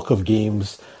the bulk of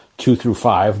games 2 through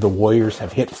 5, the Warriors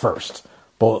have hit first,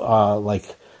 both,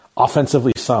 like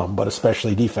offensively some, but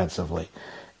especially defensively.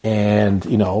 And,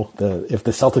 if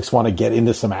the Celtics want to get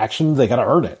into some action, they got to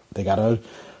earn it. They've got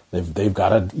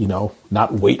to,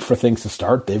 not wait for things to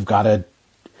start. They've got to,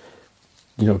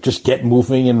 just get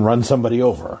moving and run somebody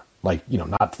over. Like,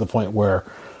 not to the point where,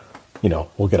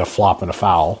 we'll get a flop and a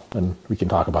foul, and we can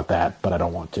talk about that, but I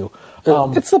don't want to.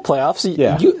 It's the playoffs.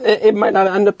 Yeah. It might not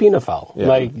end up being a foul. Yeah.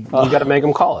 Like, you got to make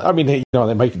them call it. I mean, they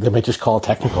might just call a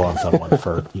technical on someone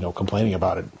for, complaining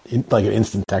about it, like an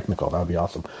instant technical. That would be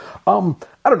awesome.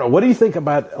 I don't know. What do you think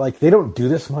about, like, they don't do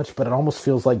this much, but it almost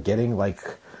feels like getting, like,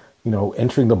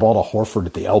 entering the ball to Horford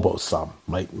at the elbow some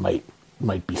might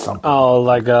be something. Oh,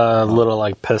 like a little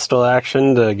like pistol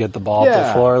action to get the ball off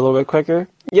the floor a little bit quicker.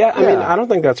 Yeah, I mean, I don't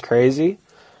think that's crazy.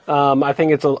 I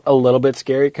think it's a little bit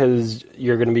scary because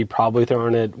you're going to be probably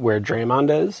throwing it where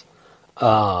Draymond is.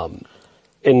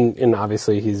 And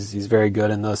obviously he's very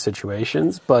good in those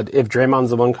situations. But if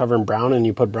Draymond's the one covering Brown and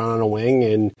you put Brown on a wing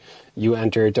and you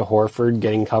enter it to Horford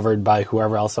getting covered by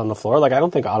whoever else on the floor, like, I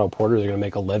don't think Otto Porter is going to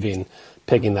make a living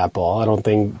picking that ball. I don't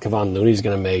think Kevon Looney's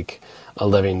going to make a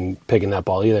living picking that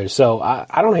ball either. So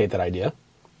I don't hate that idea.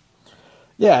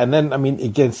 Yeah, and then, I mean,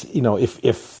 against,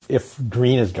 if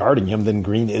Green is guarding him, then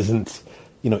Green isn't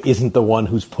the one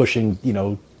who's pushing,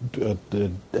 Jaylen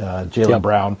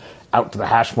Brown out to the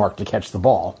hash mark to catch the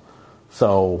ball.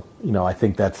 So, I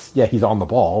think that's, he's on the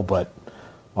ball, but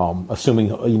assuming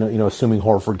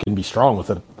Horford can be strong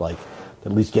with it, like,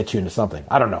 at least get you into something.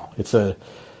 I don't know. It's a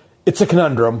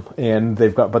conundrum, and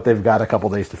they've got a couple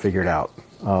days to figure it out.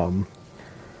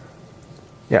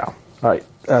 Yeah. All right.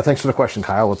 Thanks for the question,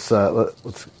 Kyle. Let's.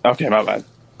 Okay, my bad.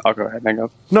 I'll go ahead and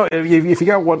go. No, if you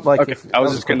got one, like, okay. I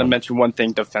was just going to mention one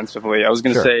thing defensively. I was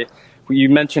going to say, you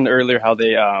mentioned earlier how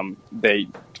they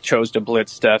chose to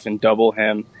blitz Steph and double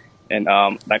him, and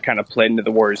that kind of played into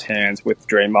the Warriors' hands with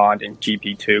Draymond and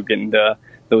GP2 getting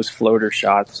those floater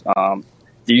shots.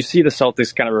 Do you see the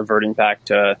Celtics kind of reverting back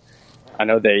to, I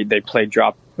know they play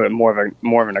drop, but more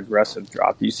of an aggressive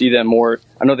drop. Do you see them more?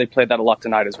 I know they played that a lot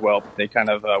tonight as well. But they kind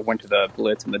of went to the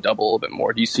blitz and the double a little bit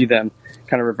more. Do you see them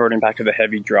kind of reverting back to the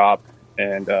heavy drop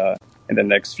and in the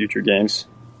next future games?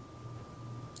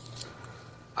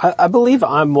 I believe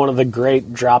I'm one of the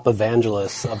great drop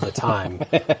evangelists of the time.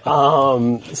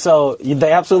 So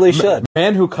they absolutely should.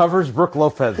 Man who covers Brooke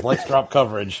Lopez likes drop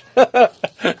coverage.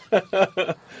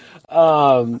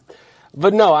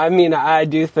 But no, I mean, I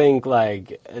do think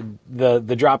like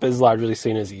the drop is largely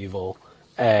seen as evil,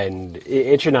 and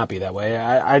it should not be that way.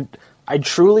 I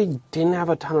truly didn't have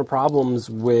a ton of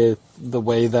problems with the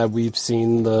way that we've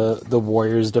seen the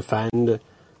Warriors defend.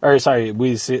 Or sorry,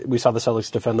 we saw the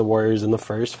Celtics defend the Warriors in the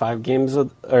first 5 games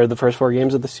or the first 4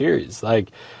 games of the series. Like,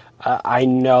 I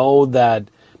know that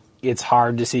it's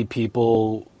hard to see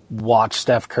people watch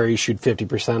Steph Curry shoot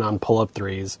 50% on pull-up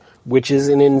threes, which is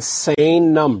an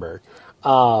insane number,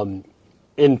 and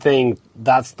think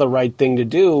that's the right thing to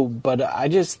do. But I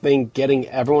just think getting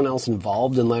everyone else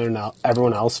involved and letting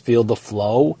everyone else feel the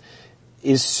flow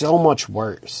is so much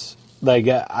worse. Like,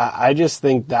 I just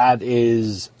think that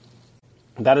is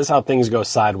how things go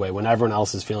sideways when everyone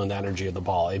else is feeling the energy of the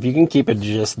ball. If you can keep it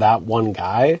just that one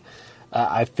guy,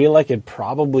 I feel like it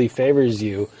probably favors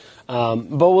you. But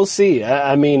we'll see.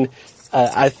 I mean,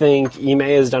 I think Ime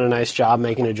has done a nice job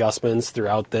making adjustments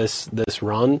throughout this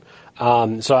run.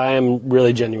 So I am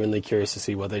really genuinely curious to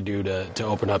see what they do to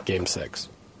open up Game 6.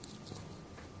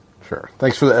 Sure.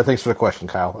 Thanks for the question,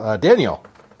 Kyle. Daniel.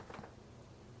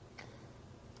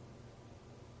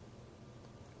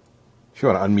 If you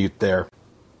want to unmute there.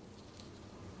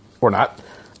 Or not.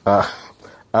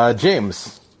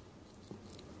 James.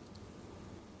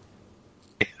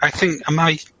 I think, am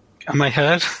I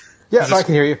heard? Yeah, no, I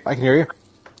can hear you.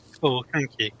 Cool, thank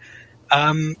you.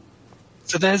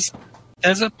 So there's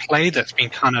a play that's been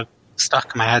kind of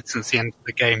stuck in my head since the end of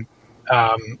the game.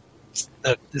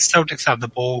 The Celtics have the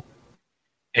ball.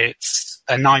 They're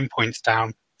 9 points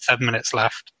down, 7 minutes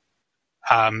left.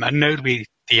 And notably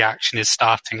the action is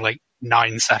starting like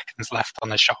 9 seconds left on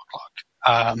the shot clock.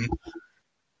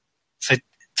 So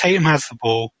Tatum has the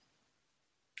ball.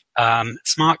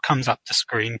 Smart comes up the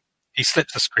screen. He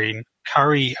slips the screen.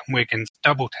 Curry and Wiggins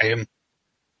double Tatum.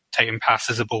 Tatum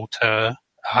passes the ball to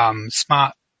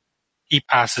Smart. He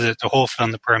passes it to Horford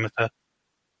on the perimeter.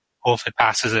 Horford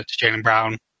passes it to Jaylen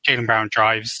Brown. Jaylen Brown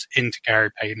drives into Gary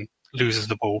Payton, loses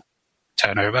the ball,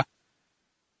 turnover.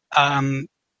 And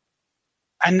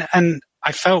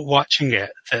I felt watching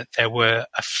it that there were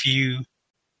a few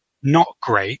not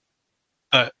great,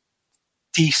 but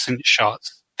decent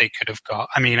shots they could have got.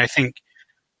 I mean, I think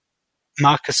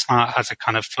Marcus Smart has a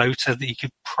kind of floater that he could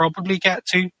probably get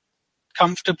to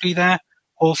comfortably there.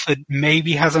 Horford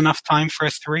maybe has enough time for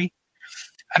a 3.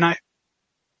 And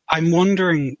I'm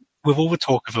wondering, with all the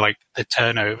talk of like the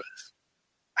turnovers,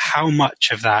 how much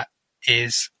of that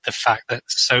is the fact that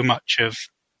so much of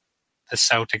the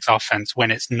Celtics offense,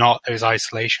 when it's not those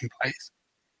isolation plays,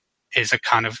 is a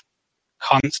kind of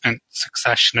constant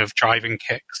succession of driving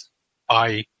kicks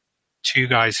by 2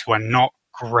 guys who are not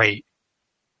great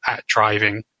at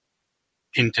driving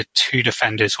into 2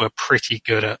 defenders who are pretty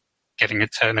good at getting a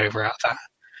turnover out of that.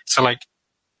 So, like,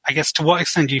 I guess to what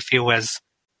extent do you feel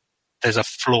there's a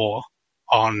flaw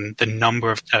on the number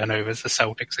of turnovers the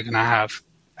Celtics are going to have,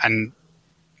 and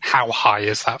how high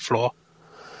is that floor?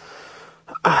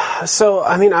 So,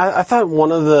 I mean, I thought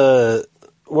one of the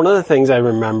things I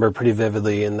remember pretty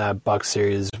vividly in that Bucks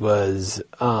series was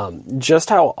just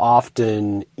how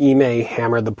often Ime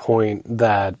hammered the point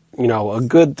that, you know, a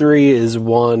good 3 is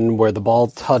one where the ball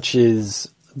touches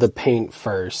the paint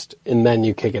first, and then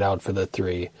you kick it out for the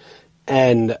 3.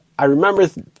 And I remember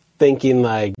thinking,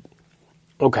 like,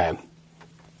 okay,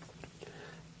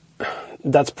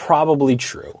 that's probably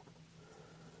true.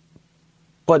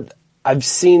 But I've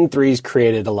seen 3s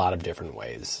created a lot of different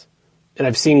ways. And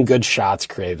I've seen good shots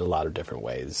created a lot of different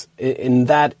ways. And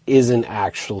that isn't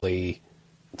actually,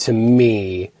 to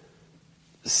me,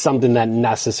 something that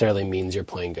necessarily means you're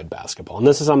playing good basketball. And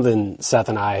this is something Seth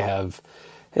and I have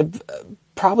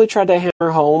probably tried to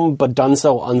hammer home, but done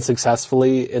so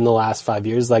unsuccessfully in the last 5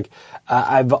 years. Like,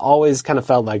 I've always kind of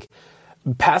felt like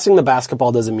passing the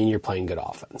basketball doesn't mean you're playing good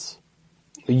offense.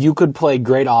 You could play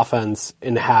great offense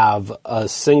and have a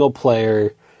single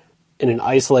player in an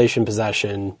isolation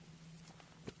possession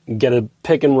get a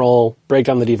pick and roll, break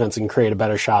down the defense, and create a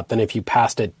better shot than if you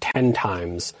passed it 10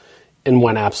 times and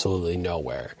went absolutely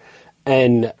nowhere.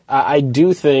 And I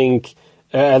do think,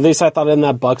 at least I thought in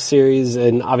that Bucks series,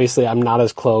 and obviously I'm not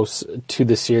as close to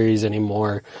the series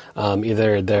anymore,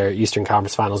 either their Eastern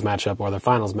Conference Finals matchup or their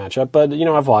Finals matchup, but, you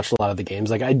know, I've watched a lot of the games.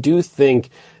 Like, I do think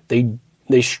they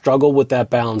struggle with that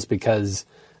balance because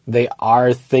they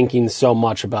are thinking so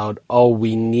much about,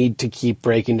 we need to keep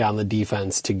breaking down the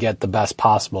defense to get the best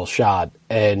possible shot.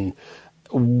 And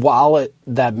while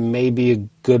that may be a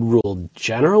good rule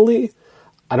generally,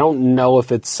 I don't know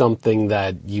if it's something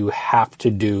that you have to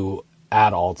do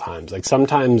at all times. Like,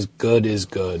 sometimes good is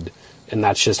good, and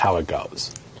that's just how it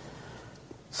goes.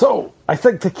 So I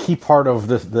think the key part of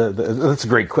this, that's a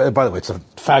great question. By the way, it's a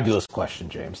fabulous question,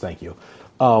 James. Thank you.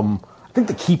 I think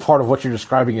the key part of what you're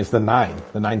describing is the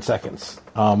 9 seconds.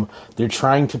 They're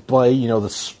trying to play, the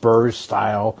Spurs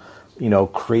style,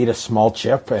 create a small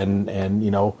chip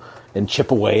and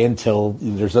chip away until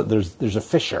there's a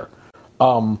fissure.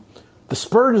 The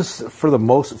Spurs, for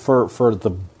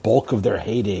the bulk of their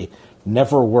heyday,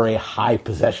 never were a high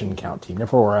possession count team,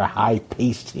 never were a high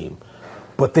pace team,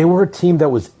 but they were a team that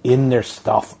was in their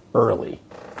stuff early.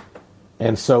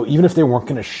 And so even if they weren't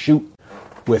going to shoot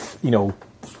with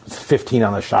 15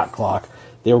 on the shot clock,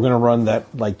 they were going to run that,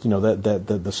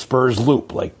 the Spurs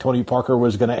loop. Like, Tony Parker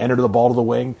was going to enter the ball to the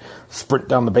wing, sprint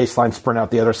down the baseline, sprint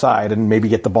out the other side, and maybe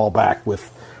get the ball back with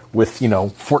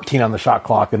 14 on the shot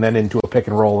clock, and then into a pick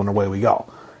and roll, and away we go.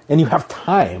 And you have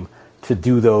time to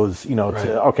do those,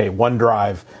 one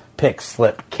drive, pick,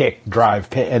 slip, kick,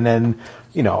 drive, pick, and then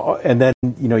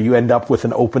you end up with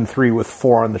an open 3 with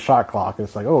 4 on the shot clock, and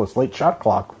it's like, it's late shot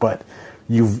clock, but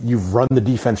you've run the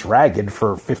defense ragged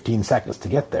for 15 seconds to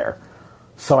get there.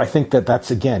 So I think that's,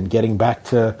 again, getting back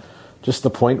to just the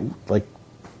point like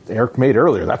Eric made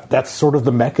earlier. That's sort of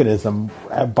the mechanism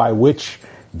by which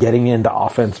getting into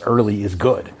offense early is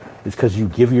good. Is because you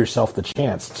give yourself the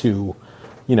chance to,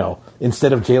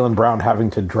 instead of Jaylen Brown having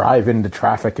to drive into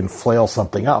traffic and flail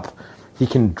something up, he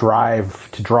can drive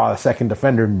to draw a second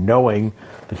defender knowing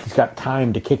that he's got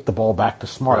time to kick the ball back to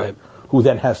Smart, right, who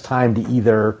then has time to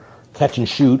either catch and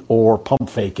shoot or pump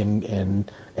fake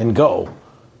and go,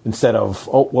 instead of,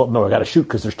 I got to shoot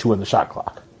because there's 2 in the shot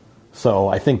clock. So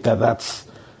I think that's,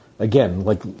 again,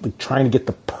 like trying to get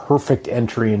the perfect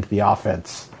entry into the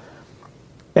offense.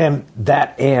 And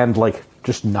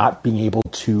just not being able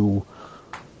to,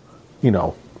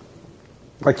 you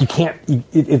can't,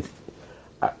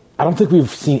 I don't think we've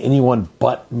seen anyone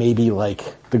but maybe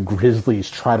the Grizzlies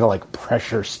try to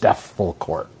pressure Steph full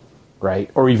court,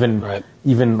 right? Or even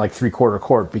three-quarter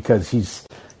court, because he's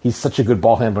such a good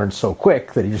ball handler and so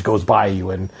quick that he just goes by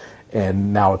you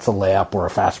and now it's a layup or a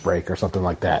fast break or something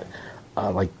like that.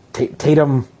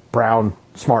 Tatum, Brown,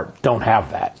 Smart don't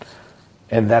have that.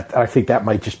 And that, I think that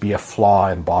might just be a flaw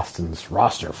in Boston's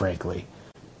roster, frankly.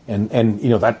 And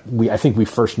I think we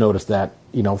first noticed that,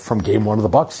 from game 1 of the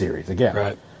Bucks series again.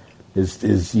 Right.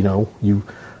 Is you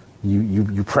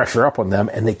pressure up on them,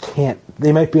 and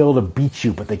they might be able to beat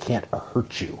you, but they can't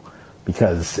hurt you,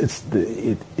 because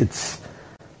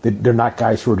they're not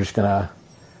guys who are just gonna.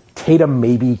 Tatum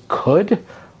maybe could,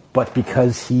 but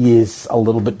because he is a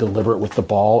little bit deliberate with the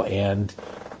ball and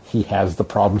he has the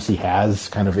problems he has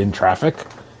kind of in traffic,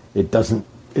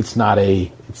 it's not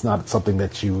something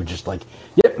that you would just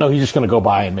he's just gonna go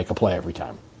by and make a play every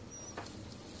time.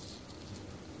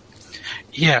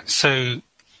 Yeah, so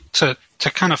to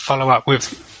kind of follow up with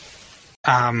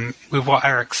what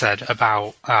Eric said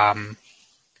about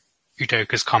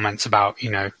Udoka's comments about,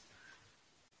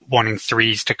 wanting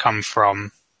threes to come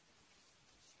from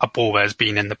a ball that's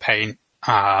been in the paint,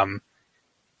 that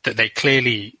they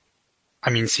clearly,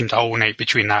 seem to alternate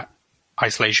between that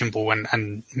isolation ball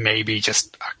and maybe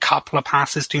just a couple of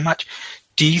passes too much.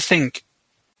 Do you think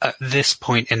at this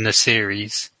point in the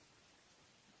series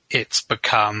it's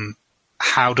become,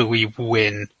 how do we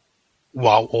win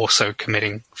while also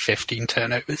committing 15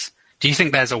 turnovers? Do you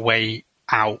think there's a way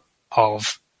out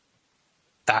of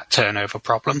that turnover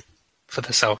problem for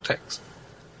the Celtics?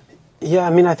 Yeah,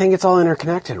 I think it's all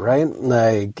interconnected, right?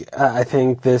 I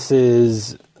think this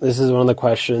is one of the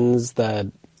questions that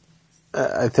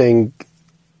I think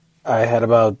I had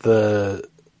about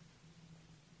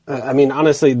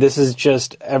honestly, this is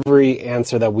just every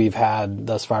answer that we've had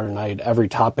thus far tonight, every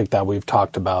topic that we've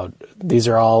talked about, these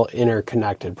are all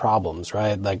interconnected problems,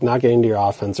 right? Not getting to your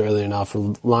offense early enough,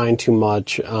 relying too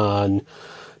much on,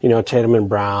 Tatum and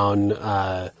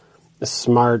Brown,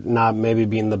 Smart not maybe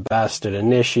being the best at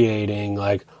initiating,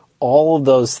 all of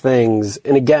those things.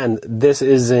 And again, this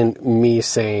isn't me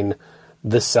saying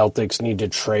the Celtics need to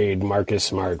trade Marcus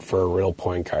Smart for a real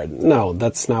point guard. No,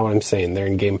 that's not what I'm saying. They're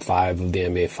in Game 5 of the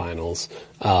NBA Finals.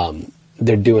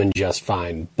 They're doing just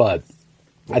fine. But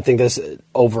I think this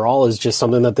overall is just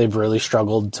something that they've really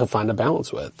struggled to find a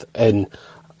balance with. And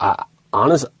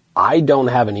honestly, I don't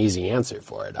have an easy answer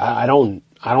for it. I don't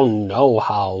know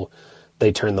how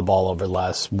they turn the ball over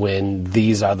less when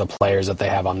these are the players that they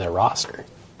have on their roster.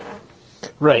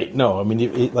 Right. No, I mean,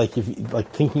 if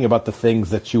thinking about the things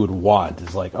that you would want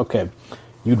is like, okay,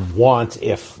 you'd want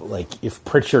if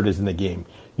Pritchard is in the game,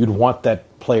 you'd want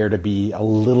that player to be a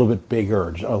little bit bigger,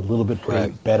 a little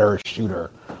bit better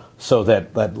shooter, so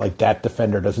that that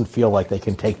defender doesn't feel like they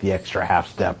can take the extra half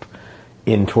step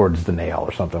in towards the nail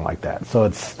or something like that. So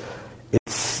it's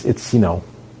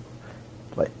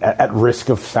like at risk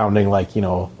of sounding like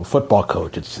a football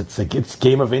coach. It's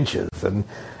game of inches,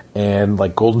 and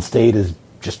like Golden State has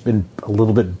just been a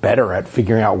little bit better at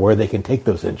figuring out where they can take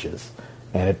those inches.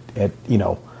 And if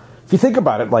you think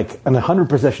about it, like in a 100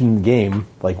 possession game,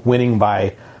 like winning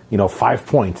by 5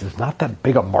 points is not that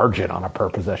big a margin on a per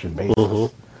possession basis.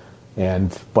 Mm-hmm.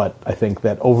 But I think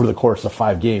that over the course of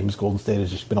 5 games, Golden State has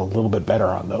just been a little bit better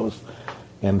on those.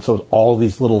 And so all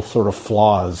these little sort of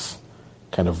flaws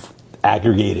kind of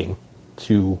aggregating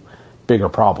to bigger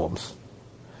problems.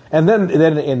 And then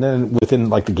within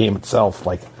like the game itself,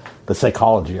 like the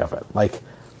psychology of it, like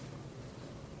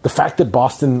the fact that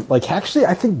Boston actually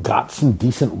I think got some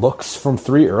decent looks from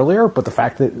 3 earlier, but the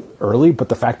fact they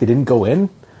didn't go in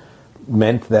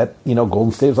meant that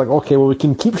Golden State was like, okay, well, we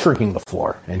can keep shrinking the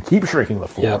floor, yep.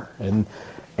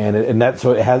 and that,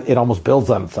 so it almost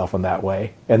builds on itself in that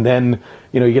way. And then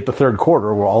you get the third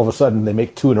quarter where all of a sudden they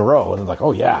make 2 in a row, and it's like,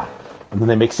 oh yeah, and then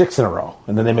they make 6 in a row,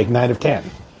 and then they make 9 of 10,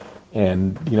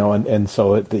 and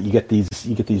so you get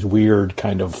these weird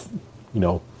kind of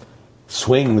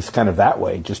swings kind of that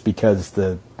way, just because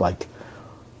the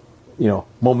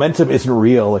momentum isn't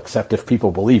real except if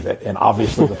people believe it, and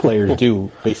obviously the players do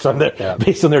based on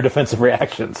their defensive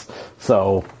reactions.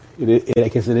 So I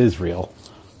guess it is real.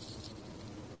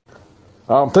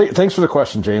 Thanks for the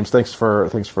question, James. Thanks for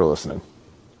listening.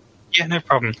 Yeah, no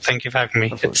problem. Thank you for having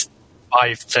me. Absolutely. It's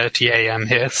 5:30 a.m.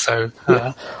 here, so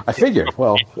I figured.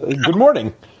 Well, good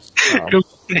morning. Good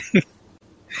morning.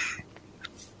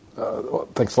 Well,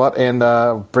 thanks a lot, and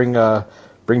bring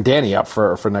Danny up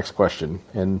for next question,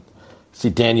 and see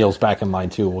Daniel's back in line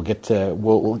too.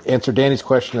 We'll answer Danny's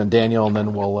question and Daniel, and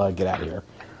then we'll get out of here.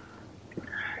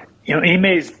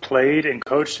 Ime's played and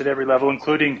coached at every level,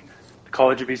 including the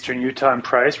College of Eastern Utah and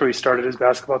Price, where he started his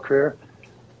basketball career.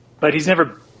 But he's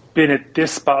never been at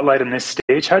this spotlight on this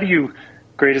stage. How do you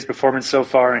grade his performance so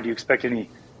far, and do you expect any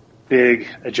big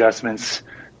adjustments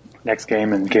next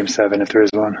game and Game 7 if there is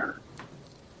one?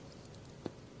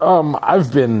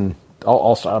 I've been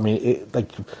also. I mean,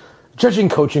 judging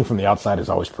coaching from the outside is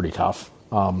always pretty tough.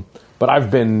 But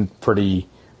I've been pretty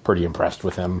impressed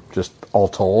with him, just all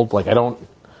told.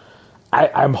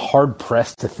 I'm hard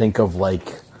pressed to think of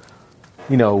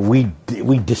we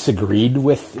disagreed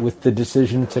with the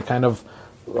decision to kind of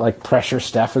pressure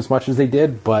Steph as much as they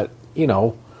did, but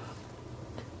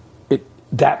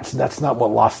that's not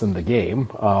what lost them the game.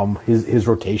 His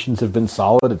rotations have been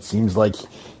solid. It seems like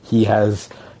he has,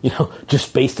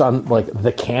 just based on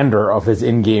the candor of his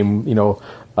in-game,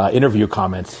 interview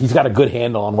comments, he's got a good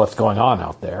handle on what's going on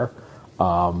out there.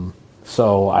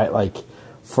 So I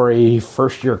for a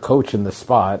first-year coach in this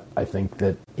spot, I think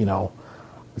that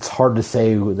it's hard to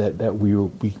say that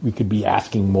we could be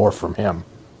asking more from him.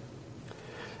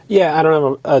 Yeah, I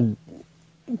don't know.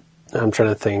 I'm trying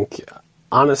to think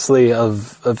honestly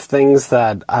of things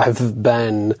that I've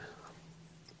been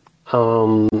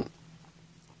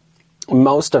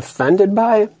most offended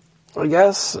by. I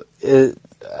guess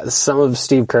some of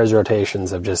Steve Kerr's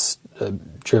rotations have just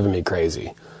driven me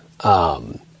crazy.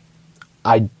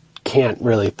 I can't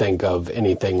really think of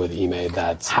anything with Ime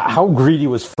that's... How greedy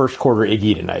was first quarter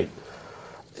Iggy tonight?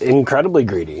 Incredibly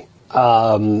greedy.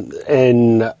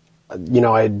 And,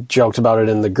 I joked about it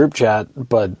in the group chat,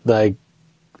 but,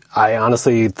 I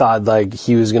honestly thought,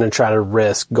 he was going to try to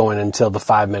risk going until the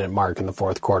 5-minute mark in the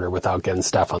fourth quarter without getting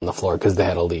Steph on the floor because they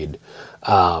had a lead.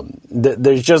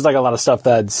 There's just, a lot of stuff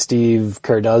that Steve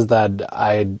Kerr does that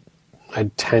I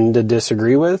tend to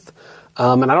disagree with.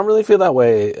 And I don't really feel that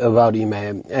way about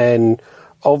Ime. And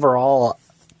overall,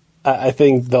 I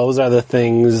think those are the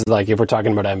things, if we're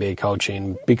talking about NBA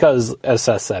coaching, because, as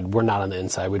Seth said, we're not on the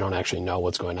inside. We don't actually know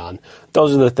what's going on.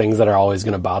 Those are the things that are always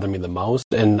going to bother me the most.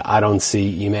 And I don't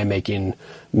see Ime making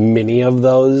many of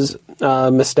those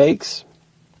mistakes.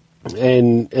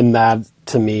 And that,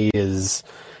 to me, is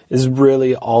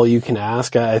really all you can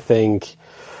ask. I think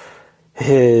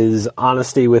his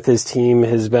honesty with his team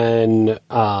has been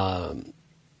a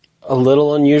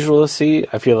little unusual to see.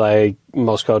 I feel like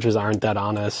most coaches aren't that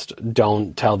honest,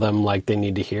 don't tell them they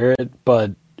need to hear it,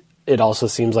 but it also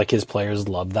seems like his players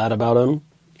love that about him.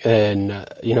 And,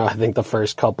 I think the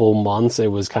first couple months it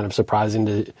was kind of surprising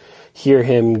to hear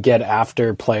him get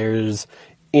after players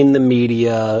in the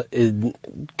media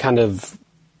kind of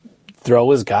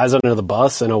throw his guys under the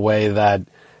bus in a way that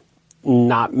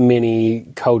not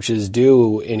many coaches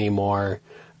do anymore.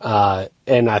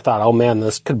 And I thought, oh man,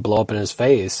 this could blow up in his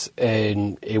face.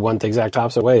 And it went the exact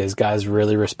opposite way. His guys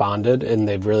really responded, and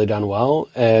they've really done well.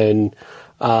 And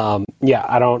I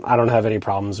don't have any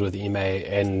problems with Ime,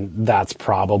 and that's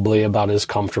probably about as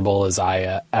comfortable as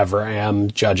I ever am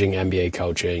judging NBA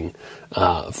coaching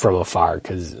from afar,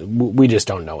 because we just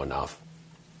don't know enough.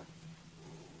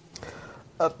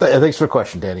 Thanks for the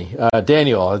question, Danny.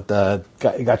 Daniel,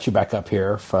 got you back up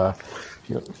here. Can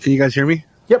you guys hear me?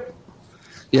 Yep.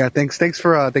 Yeah, thanks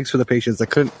for the patience. I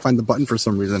couldn't find the button for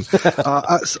some reason.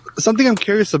 Something I'm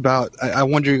curious about. I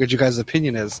wonder what you guys'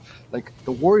 opinion is. Like,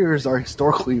 the Warriors are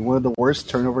historically one of the worst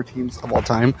turnover teams of all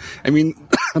time. I mean, one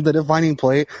of the defining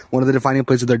plays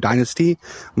of their dynasty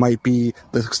might be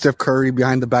the Steph Curry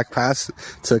behind the back pass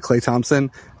to Klay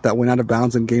Thompson that went out of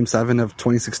bounds in Game 7 of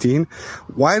 2016.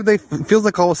 Why do it feels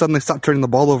like all of a sudden they stopped turning the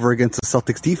ball over against the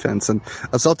Celtics defense, and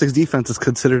a Celtics defense is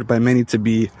considered by many to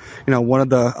be, one of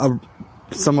the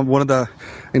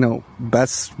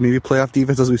best maybe playoff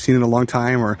defenses we've seen in a long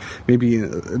time, or maybe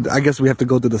I guess we have to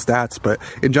go through the stats, but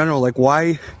in general, like,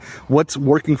 what's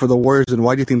working for the Warriors, and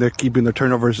why do you think they're keeping their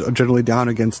turnovers generally down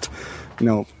against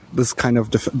this kind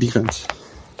of defense?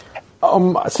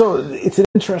 So it's an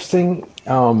interesting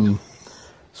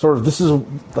sort of, this is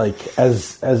like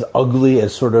as ugly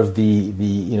as sort of the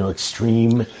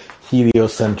extreme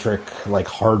heliocentric, like,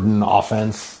 Harden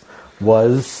offense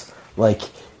was. Like,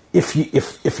 if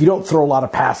you don't throw a lot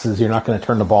of passes, you're not going to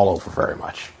turn the ball over very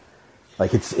much.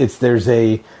 Like, there's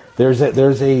a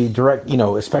direct,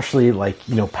 especially like,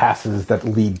 passes that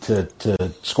lead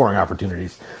to scoring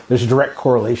opportunities. There's a direct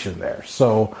correlation there.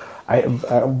 So I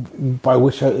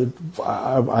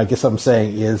guess I'm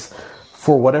saying is,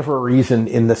 for whatever reason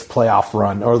in this playoff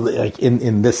run, or like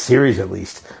in this series at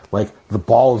least, like, the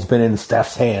ball has been in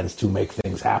Steph's hands to make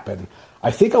things happen. I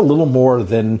think a little more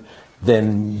than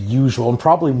usual, and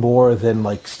probably more than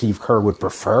like Steve Kerr would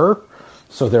prefer.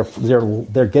 So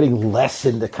they're getting less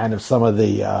into kind of some of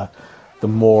the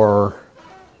more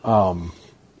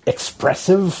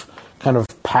expressive kind of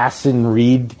pass and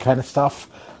read kind of stuff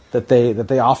that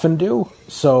they often do.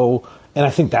 So, and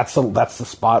I think that's the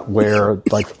spot where,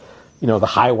 like, the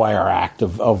high wire act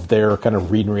of their kind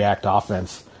of read and react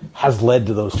offense has led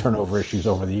to those turnover issues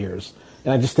over the years.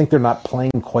 And I just think they're not playing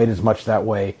quite as much that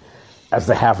way as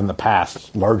they have in the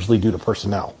past, largely due to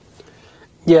personnel.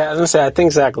 Yeah, I was going to say, I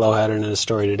think Zach Lowe had it in his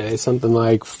story today, something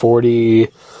like 40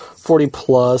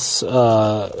 plus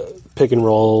pick and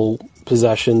roll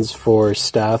possessions for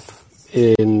Steph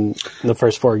in the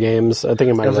first 4 games. I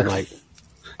think it might have been like...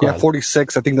 Yeah,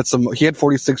 46. I think he had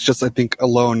 46 just, I think,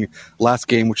 alone last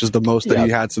game, which is the most that he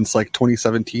had since, like,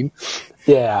 2017.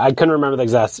 Yeah, I couldn't remember the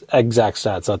exact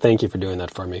stats, so thank you for doing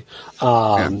that for me.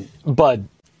 But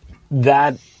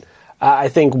that... I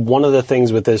think one of the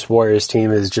things with this Warriors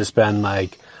team has just been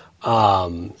like,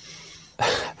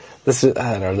 this is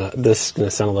going to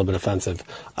sound a little bit offensive.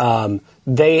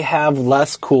 They have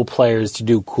less cool players to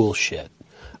do cool shit.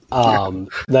 Like,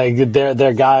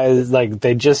 they're guys, like,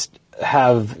 they just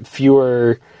have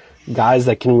fewer guys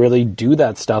that can really do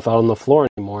that stuff out on the floor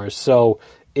anymore. So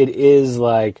it is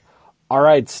like, all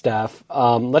right, Steph,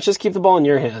 let's just keep the ball in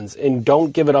your hands and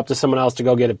don't give it up to someone else to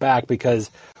go get it back,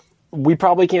 because we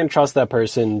probably can't trust that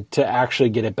person to actually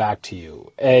get it back to you.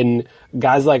 And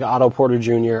guys like Otto Porter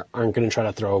Jr. aren't going to try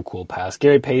to throw a cool pass.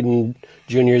 Gary Payton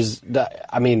Jr.'s,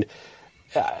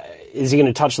 is he going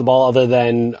to touch the ball other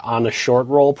than on a short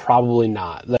roll? Probably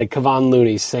not. Like, Kevon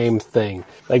Looney, same thing.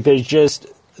 Like,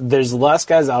 there's less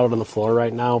guys out on the floor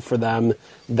right now for them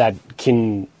that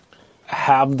can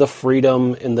have the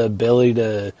freedom and the ability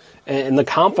to, and the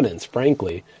confidence,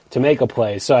 frankly, to make a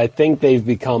play. So I think they've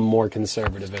become more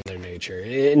conservative in their nature.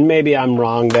 And maybe I'm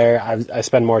wrong there. I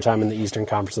spend more time in the Eastern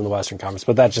Conference than the Western Conference,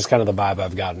 but that's just kind of the vibe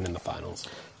I've gotten in the finals.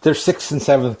 Their 6th and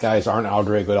 7th guys aren't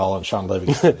Andre Iguodala and Sean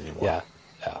Livingston anymore. Yeah.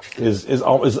 Is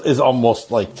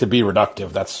almost like, to be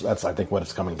reductive. That's I think what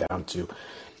it's coming down to.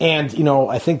 And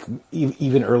I think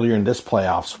even earlier in this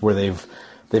playoffs, where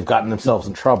they've gotten themselves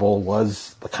in trouble,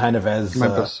 was kind of as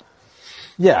Memphis.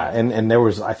 And there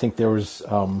was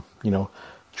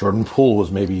Jordan Poole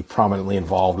was maybe prominently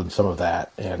involved in some of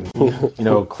that, and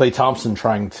Klay Thompson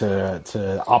trying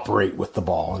to operate with the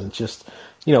ball, and it's just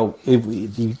when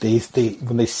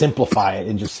they simplify it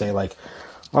and just say, like,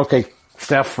 okay,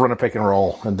 Steph, run a pick and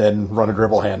roll, and then run a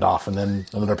dribble handoff, and then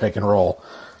another pick and roll,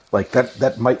 like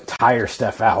that might tire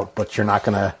Steph out, but you're not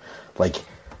gonna, like,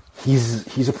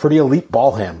 he's a pretty elite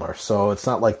ball handler, so it's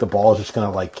not like the ball is just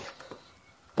gonna, like,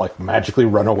 like magically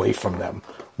run away from them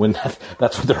when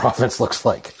that's what their offense looks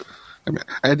like.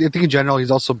 I think in general he's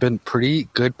also been pretty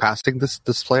good passing this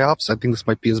playoffs. I think this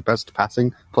might be his best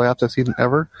passing playoffs I've seen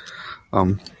ever.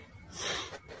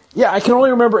 Yeah, I can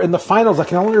only remember in the finals. I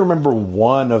can only remember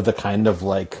one of the kind of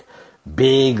like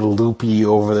big loopy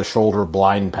over the shoulder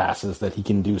blind passes that he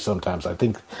can do sometimes. I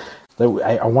think that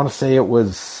I want to say it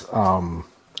was.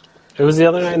 It was the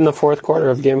other night in the fourth quarter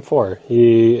of Game 4.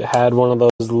 He had one of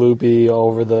those loopy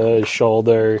over the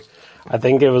shoulder. I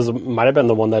think might have been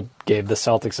the one that gave the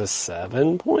Celtics a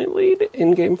 7-point lead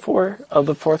in Game 4 of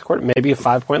the fourth quarter, maybe a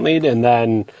 5-point lead, and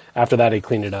then after that he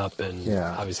cleaned it up. And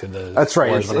obviously that's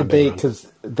right.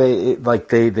 Because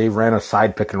they ran a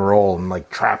side pick and roll and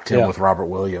like trapped him with Robert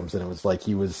Williams, and it was like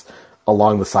he was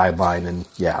along the sideline, and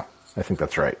I think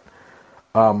that's right.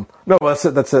 No, that's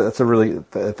a really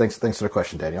thanks for the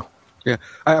question, Daniel. Yeah,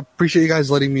 I appreciate you guys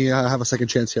letting me have a second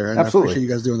chance here, and Absolutely. I appreciate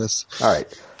you guys doing this. All right.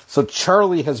 So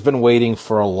Charlie has been waiting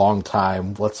for a long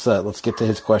time. Let's get to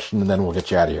his question, and then we'll get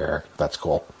you out of here, Eric. That's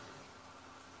cool.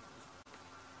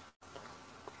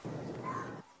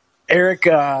 Eric,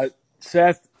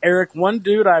 Seth, Eric, one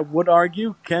dude I would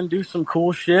argue can do some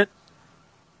cool shit.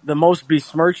 The most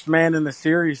besmirched man in the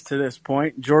series to this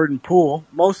point, Jordan Poole,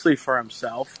 mostly for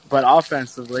himself, but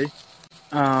offensively,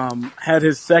 had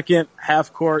his second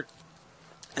half-court,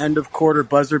 end-of-quarter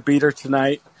buzzer beater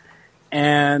tonight,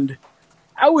 and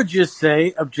I would just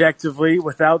say, objectively,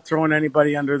 without throwing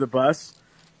anybody under the bus,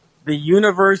 the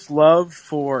universe love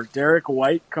for Derek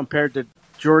White compared to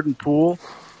Jordan Poole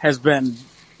has been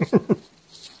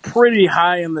pretty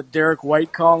high in the Derek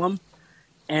White column.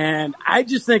 And I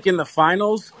just think in the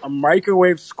finals, a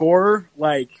microwave scorer,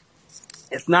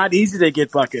 it's not easy to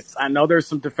get buckets. I know there's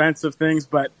some defensive things,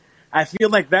 but I feel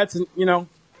like that's,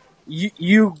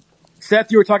 you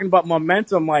Seth, you were talking about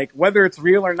momentum, whether it's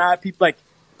real or not, people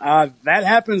that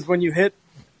happens when you hit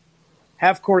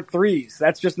half-court threes.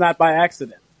 That's just not by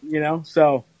accident,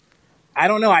 So, I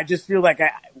don't know. I just feel like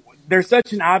there's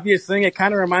such an obvious thing. It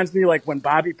kind of reminds me when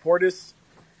Bobby Portis,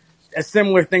 a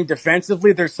similar thing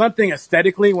defensively. There's something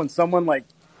aesthetically when someone,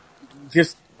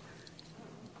 just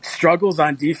struggles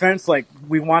on defense,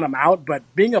 we want them out. But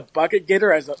being a bucket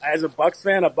getter, as a Bucks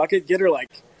fan, a bucket getter,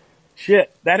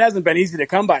 shit, that hasn't been easy to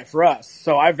come by for us.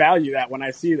 So I value that when I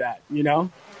see that,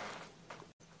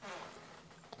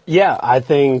 Yeah, I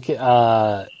think it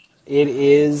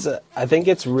is. I think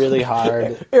it's really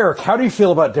hard. Eric, how do you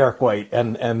feel about Derek White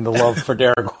and the love for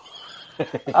Derek White?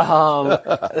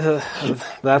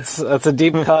 That's a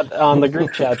deep cut on the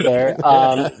group chat there.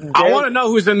 I want to know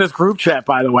who's in this group chat,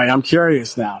 by the way. I'm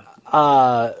curious now.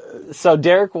 So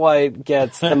Derek White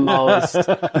gets the most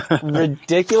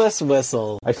ridiculous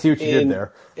whistle. I see what you did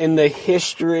there. In the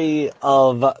history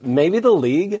of maybe the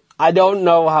league. I don't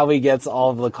know how he gets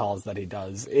all of the calls that he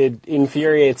does. It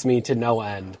infuriates me to no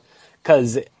end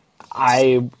because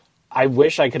I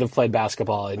wish I could have played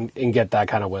basketball and get that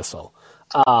kind of whistle.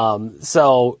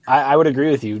 So I would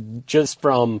agree with you just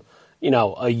from,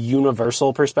 a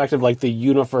universal perspective, like the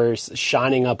universe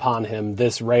shining upon him,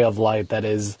 this ray of light that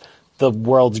is the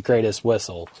world's greatest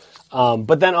whistle.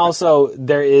 But then also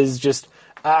there is just,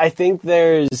 I think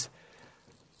there's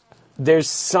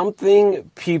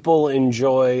something people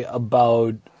enjoy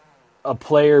about a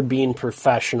player being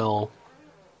professional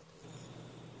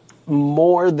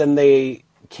more than they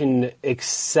can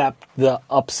accept the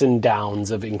ups and downs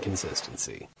of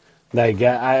inconsistency.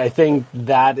 I think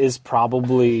that is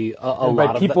probably a lot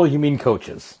by of people, you mean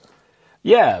coaches.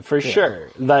 Yeah, for sure.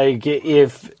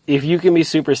 If you can be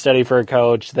super steady for a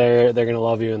coach, they're going to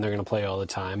love you and they're going to play all the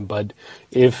time. But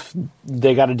if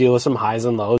they got to deal with some highs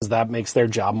and lows, that makes their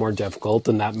job more difficult,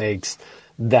 and that makes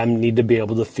them need to be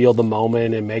able to feel the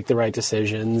moment and make the right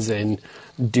decisions and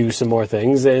do some more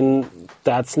things. And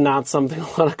that's not something a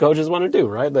lot of coaches want to do,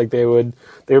 right? They would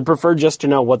prefer just to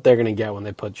know what they're going to get when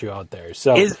they put you out there.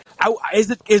 So is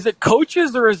it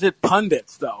coaches or is it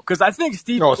pundits though? Because I think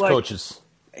Steve. No, it's coaches.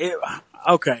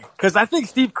 Okay, because I think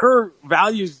Steve Kerr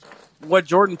values what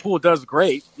Jordan Poole does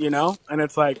great, and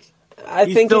it's I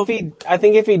think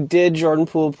if he did, Jordan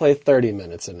Poole would play 30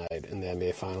 minutes a night in the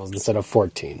NBA Finals instead of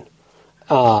 14.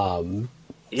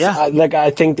 Yeah, I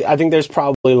think there's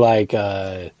probably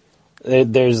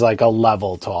there's a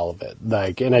level to all of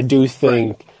it. And I do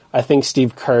think I think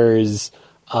Steve Kerr's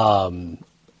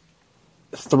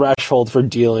threshold for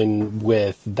dealing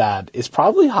with that is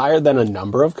probably higher than a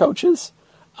number of coaches.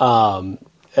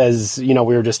 As we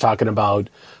were just talking about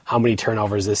how many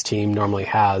turnovers this team normally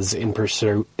has in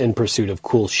pursuit of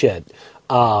cool shit.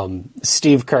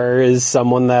 Steve Kerr is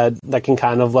someone that can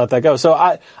kind of let that go. So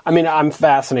I mean, I'm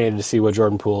fascinated to see what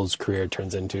Jordan Poole's career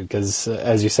turns into because,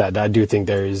 as you said, I do think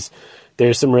there's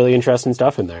some really interesting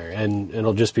stuff in there, and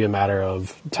it'll just be a matter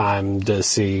of time to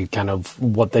see kind of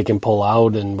what they can pull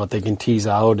out and what they can tease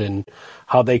out, and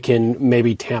how they can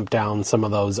maybe tamp down some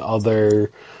of those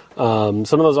other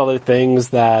things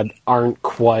that aren't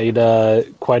quite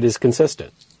as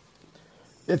consistent.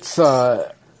 It's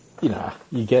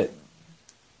you get,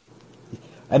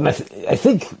 and I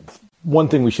think one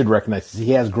thing we should recognize is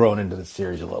he has grown into the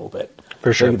series a little bit.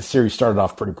 For sure, I think the series started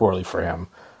off pretty poorly for him,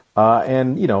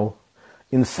 and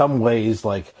in some ways,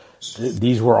 like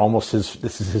these were almost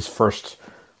this is his first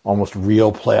almost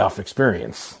real playoff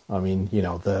experience. I mean,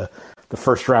 the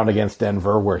first round against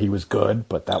Denver where he was good,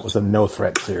 but that was a no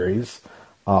threat series.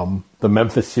 The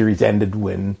Memphis series ended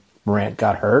when Morant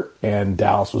got hurt and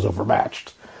Dallas was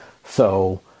overmatched.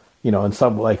 So, in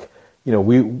some we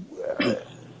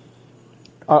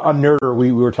on Nerder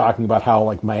we were talking about how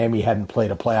like Miami hadn't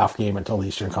played a playoff game until the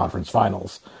Eastern Conference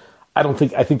Finals. I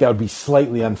think that would be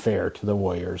slightly unfair to the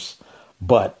Warriors,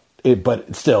 but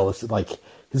still, it's like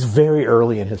it's very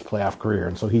early in his playoff career,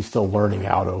 and so he's still learning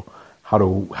how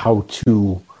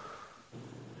to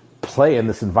play in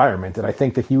this environment. And I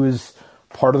think that he was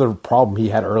part of the problem he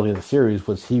had early in the series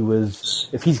was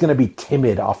if he's going to be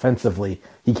timid offensively,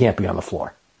 he can't be on the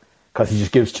floor because he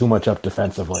just gives too much up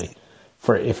defensively.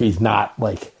 For if he's not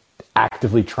like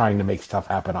actively trying to make stuff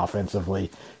happen offensively,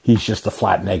 he's just a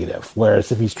flat negative.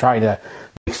 Whereas if he's trying to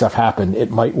make stuff happen, it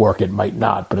might work, it might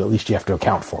not, but at least you have to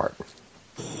account for it.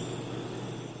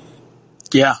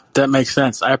 Yeah, that makes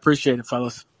sense. I appreciate it,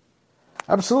 fellas.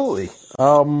 Absolutely.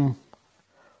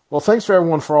 Well, thanks for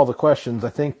everyone for all the questions. I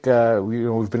think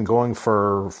we've been going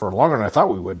for longer than I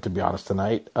thought we would, to be honest,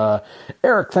 tonight.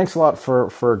 Eric, thanks a lot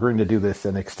for agreeing to do this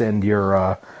and extend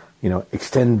your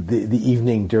extend the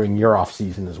evening during your off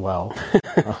season as well.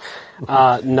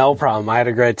 No problem. I had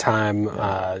a great time.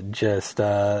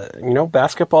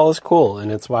 Basketball is cool,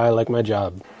 and it's why I like my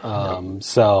job.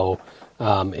 So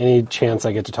any chance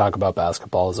I get to talk about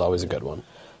basketball is always a good one.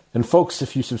 And folks,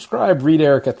 if you subscribe, read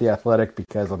Eric at The Athletic,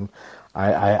 because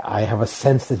I have a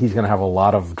sense that he's going to have a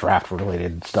lot of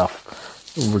draft-related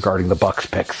stuff regarding the Bucks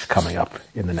picks coming up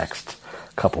in the next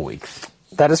couple weeks.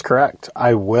 That is correct.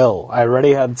 I will. I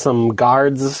already had some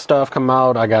guards stuff come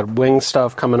out. I got wing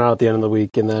stuff coming out at the end of the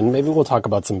week, and then maybe we'll talk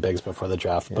about some bigs before the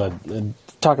draft. Yeah.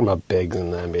 But talking about bigs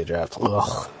in the NBA draft,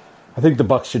 ugh. I think the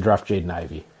Bucks should draft Jaden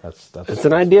Ivey. It's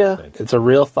an idea. It's a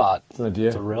real thought. It's an idea.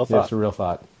 It's a real thought. Yeah, it's a real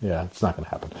thought. Yeah, it's not going to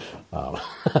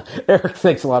happen. Eric,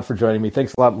 thanks a lot for joining me.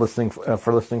 Thanks a lot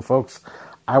for listening, folks.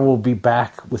 I will be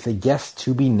back with a guest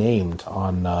to be named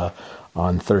on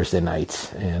Thursday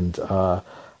night, and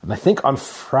I think on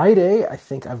Friday,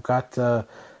 I've got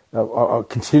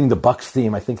continuing the Bucks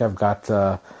theme. I think I've got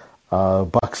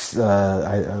Bucks.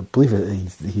 I believe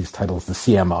he's titled the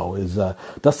CMO is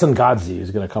Dustin Godsey, who's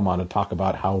going to come on and talk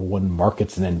about how one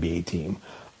markets an NBA team.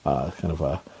 Kind of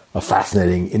a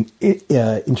fascinating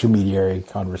intermediary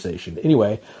conversation.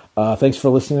 Anyway, thanks for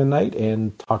listening tonight,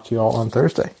 and talk to you all on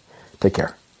Thursday. Take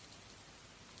care.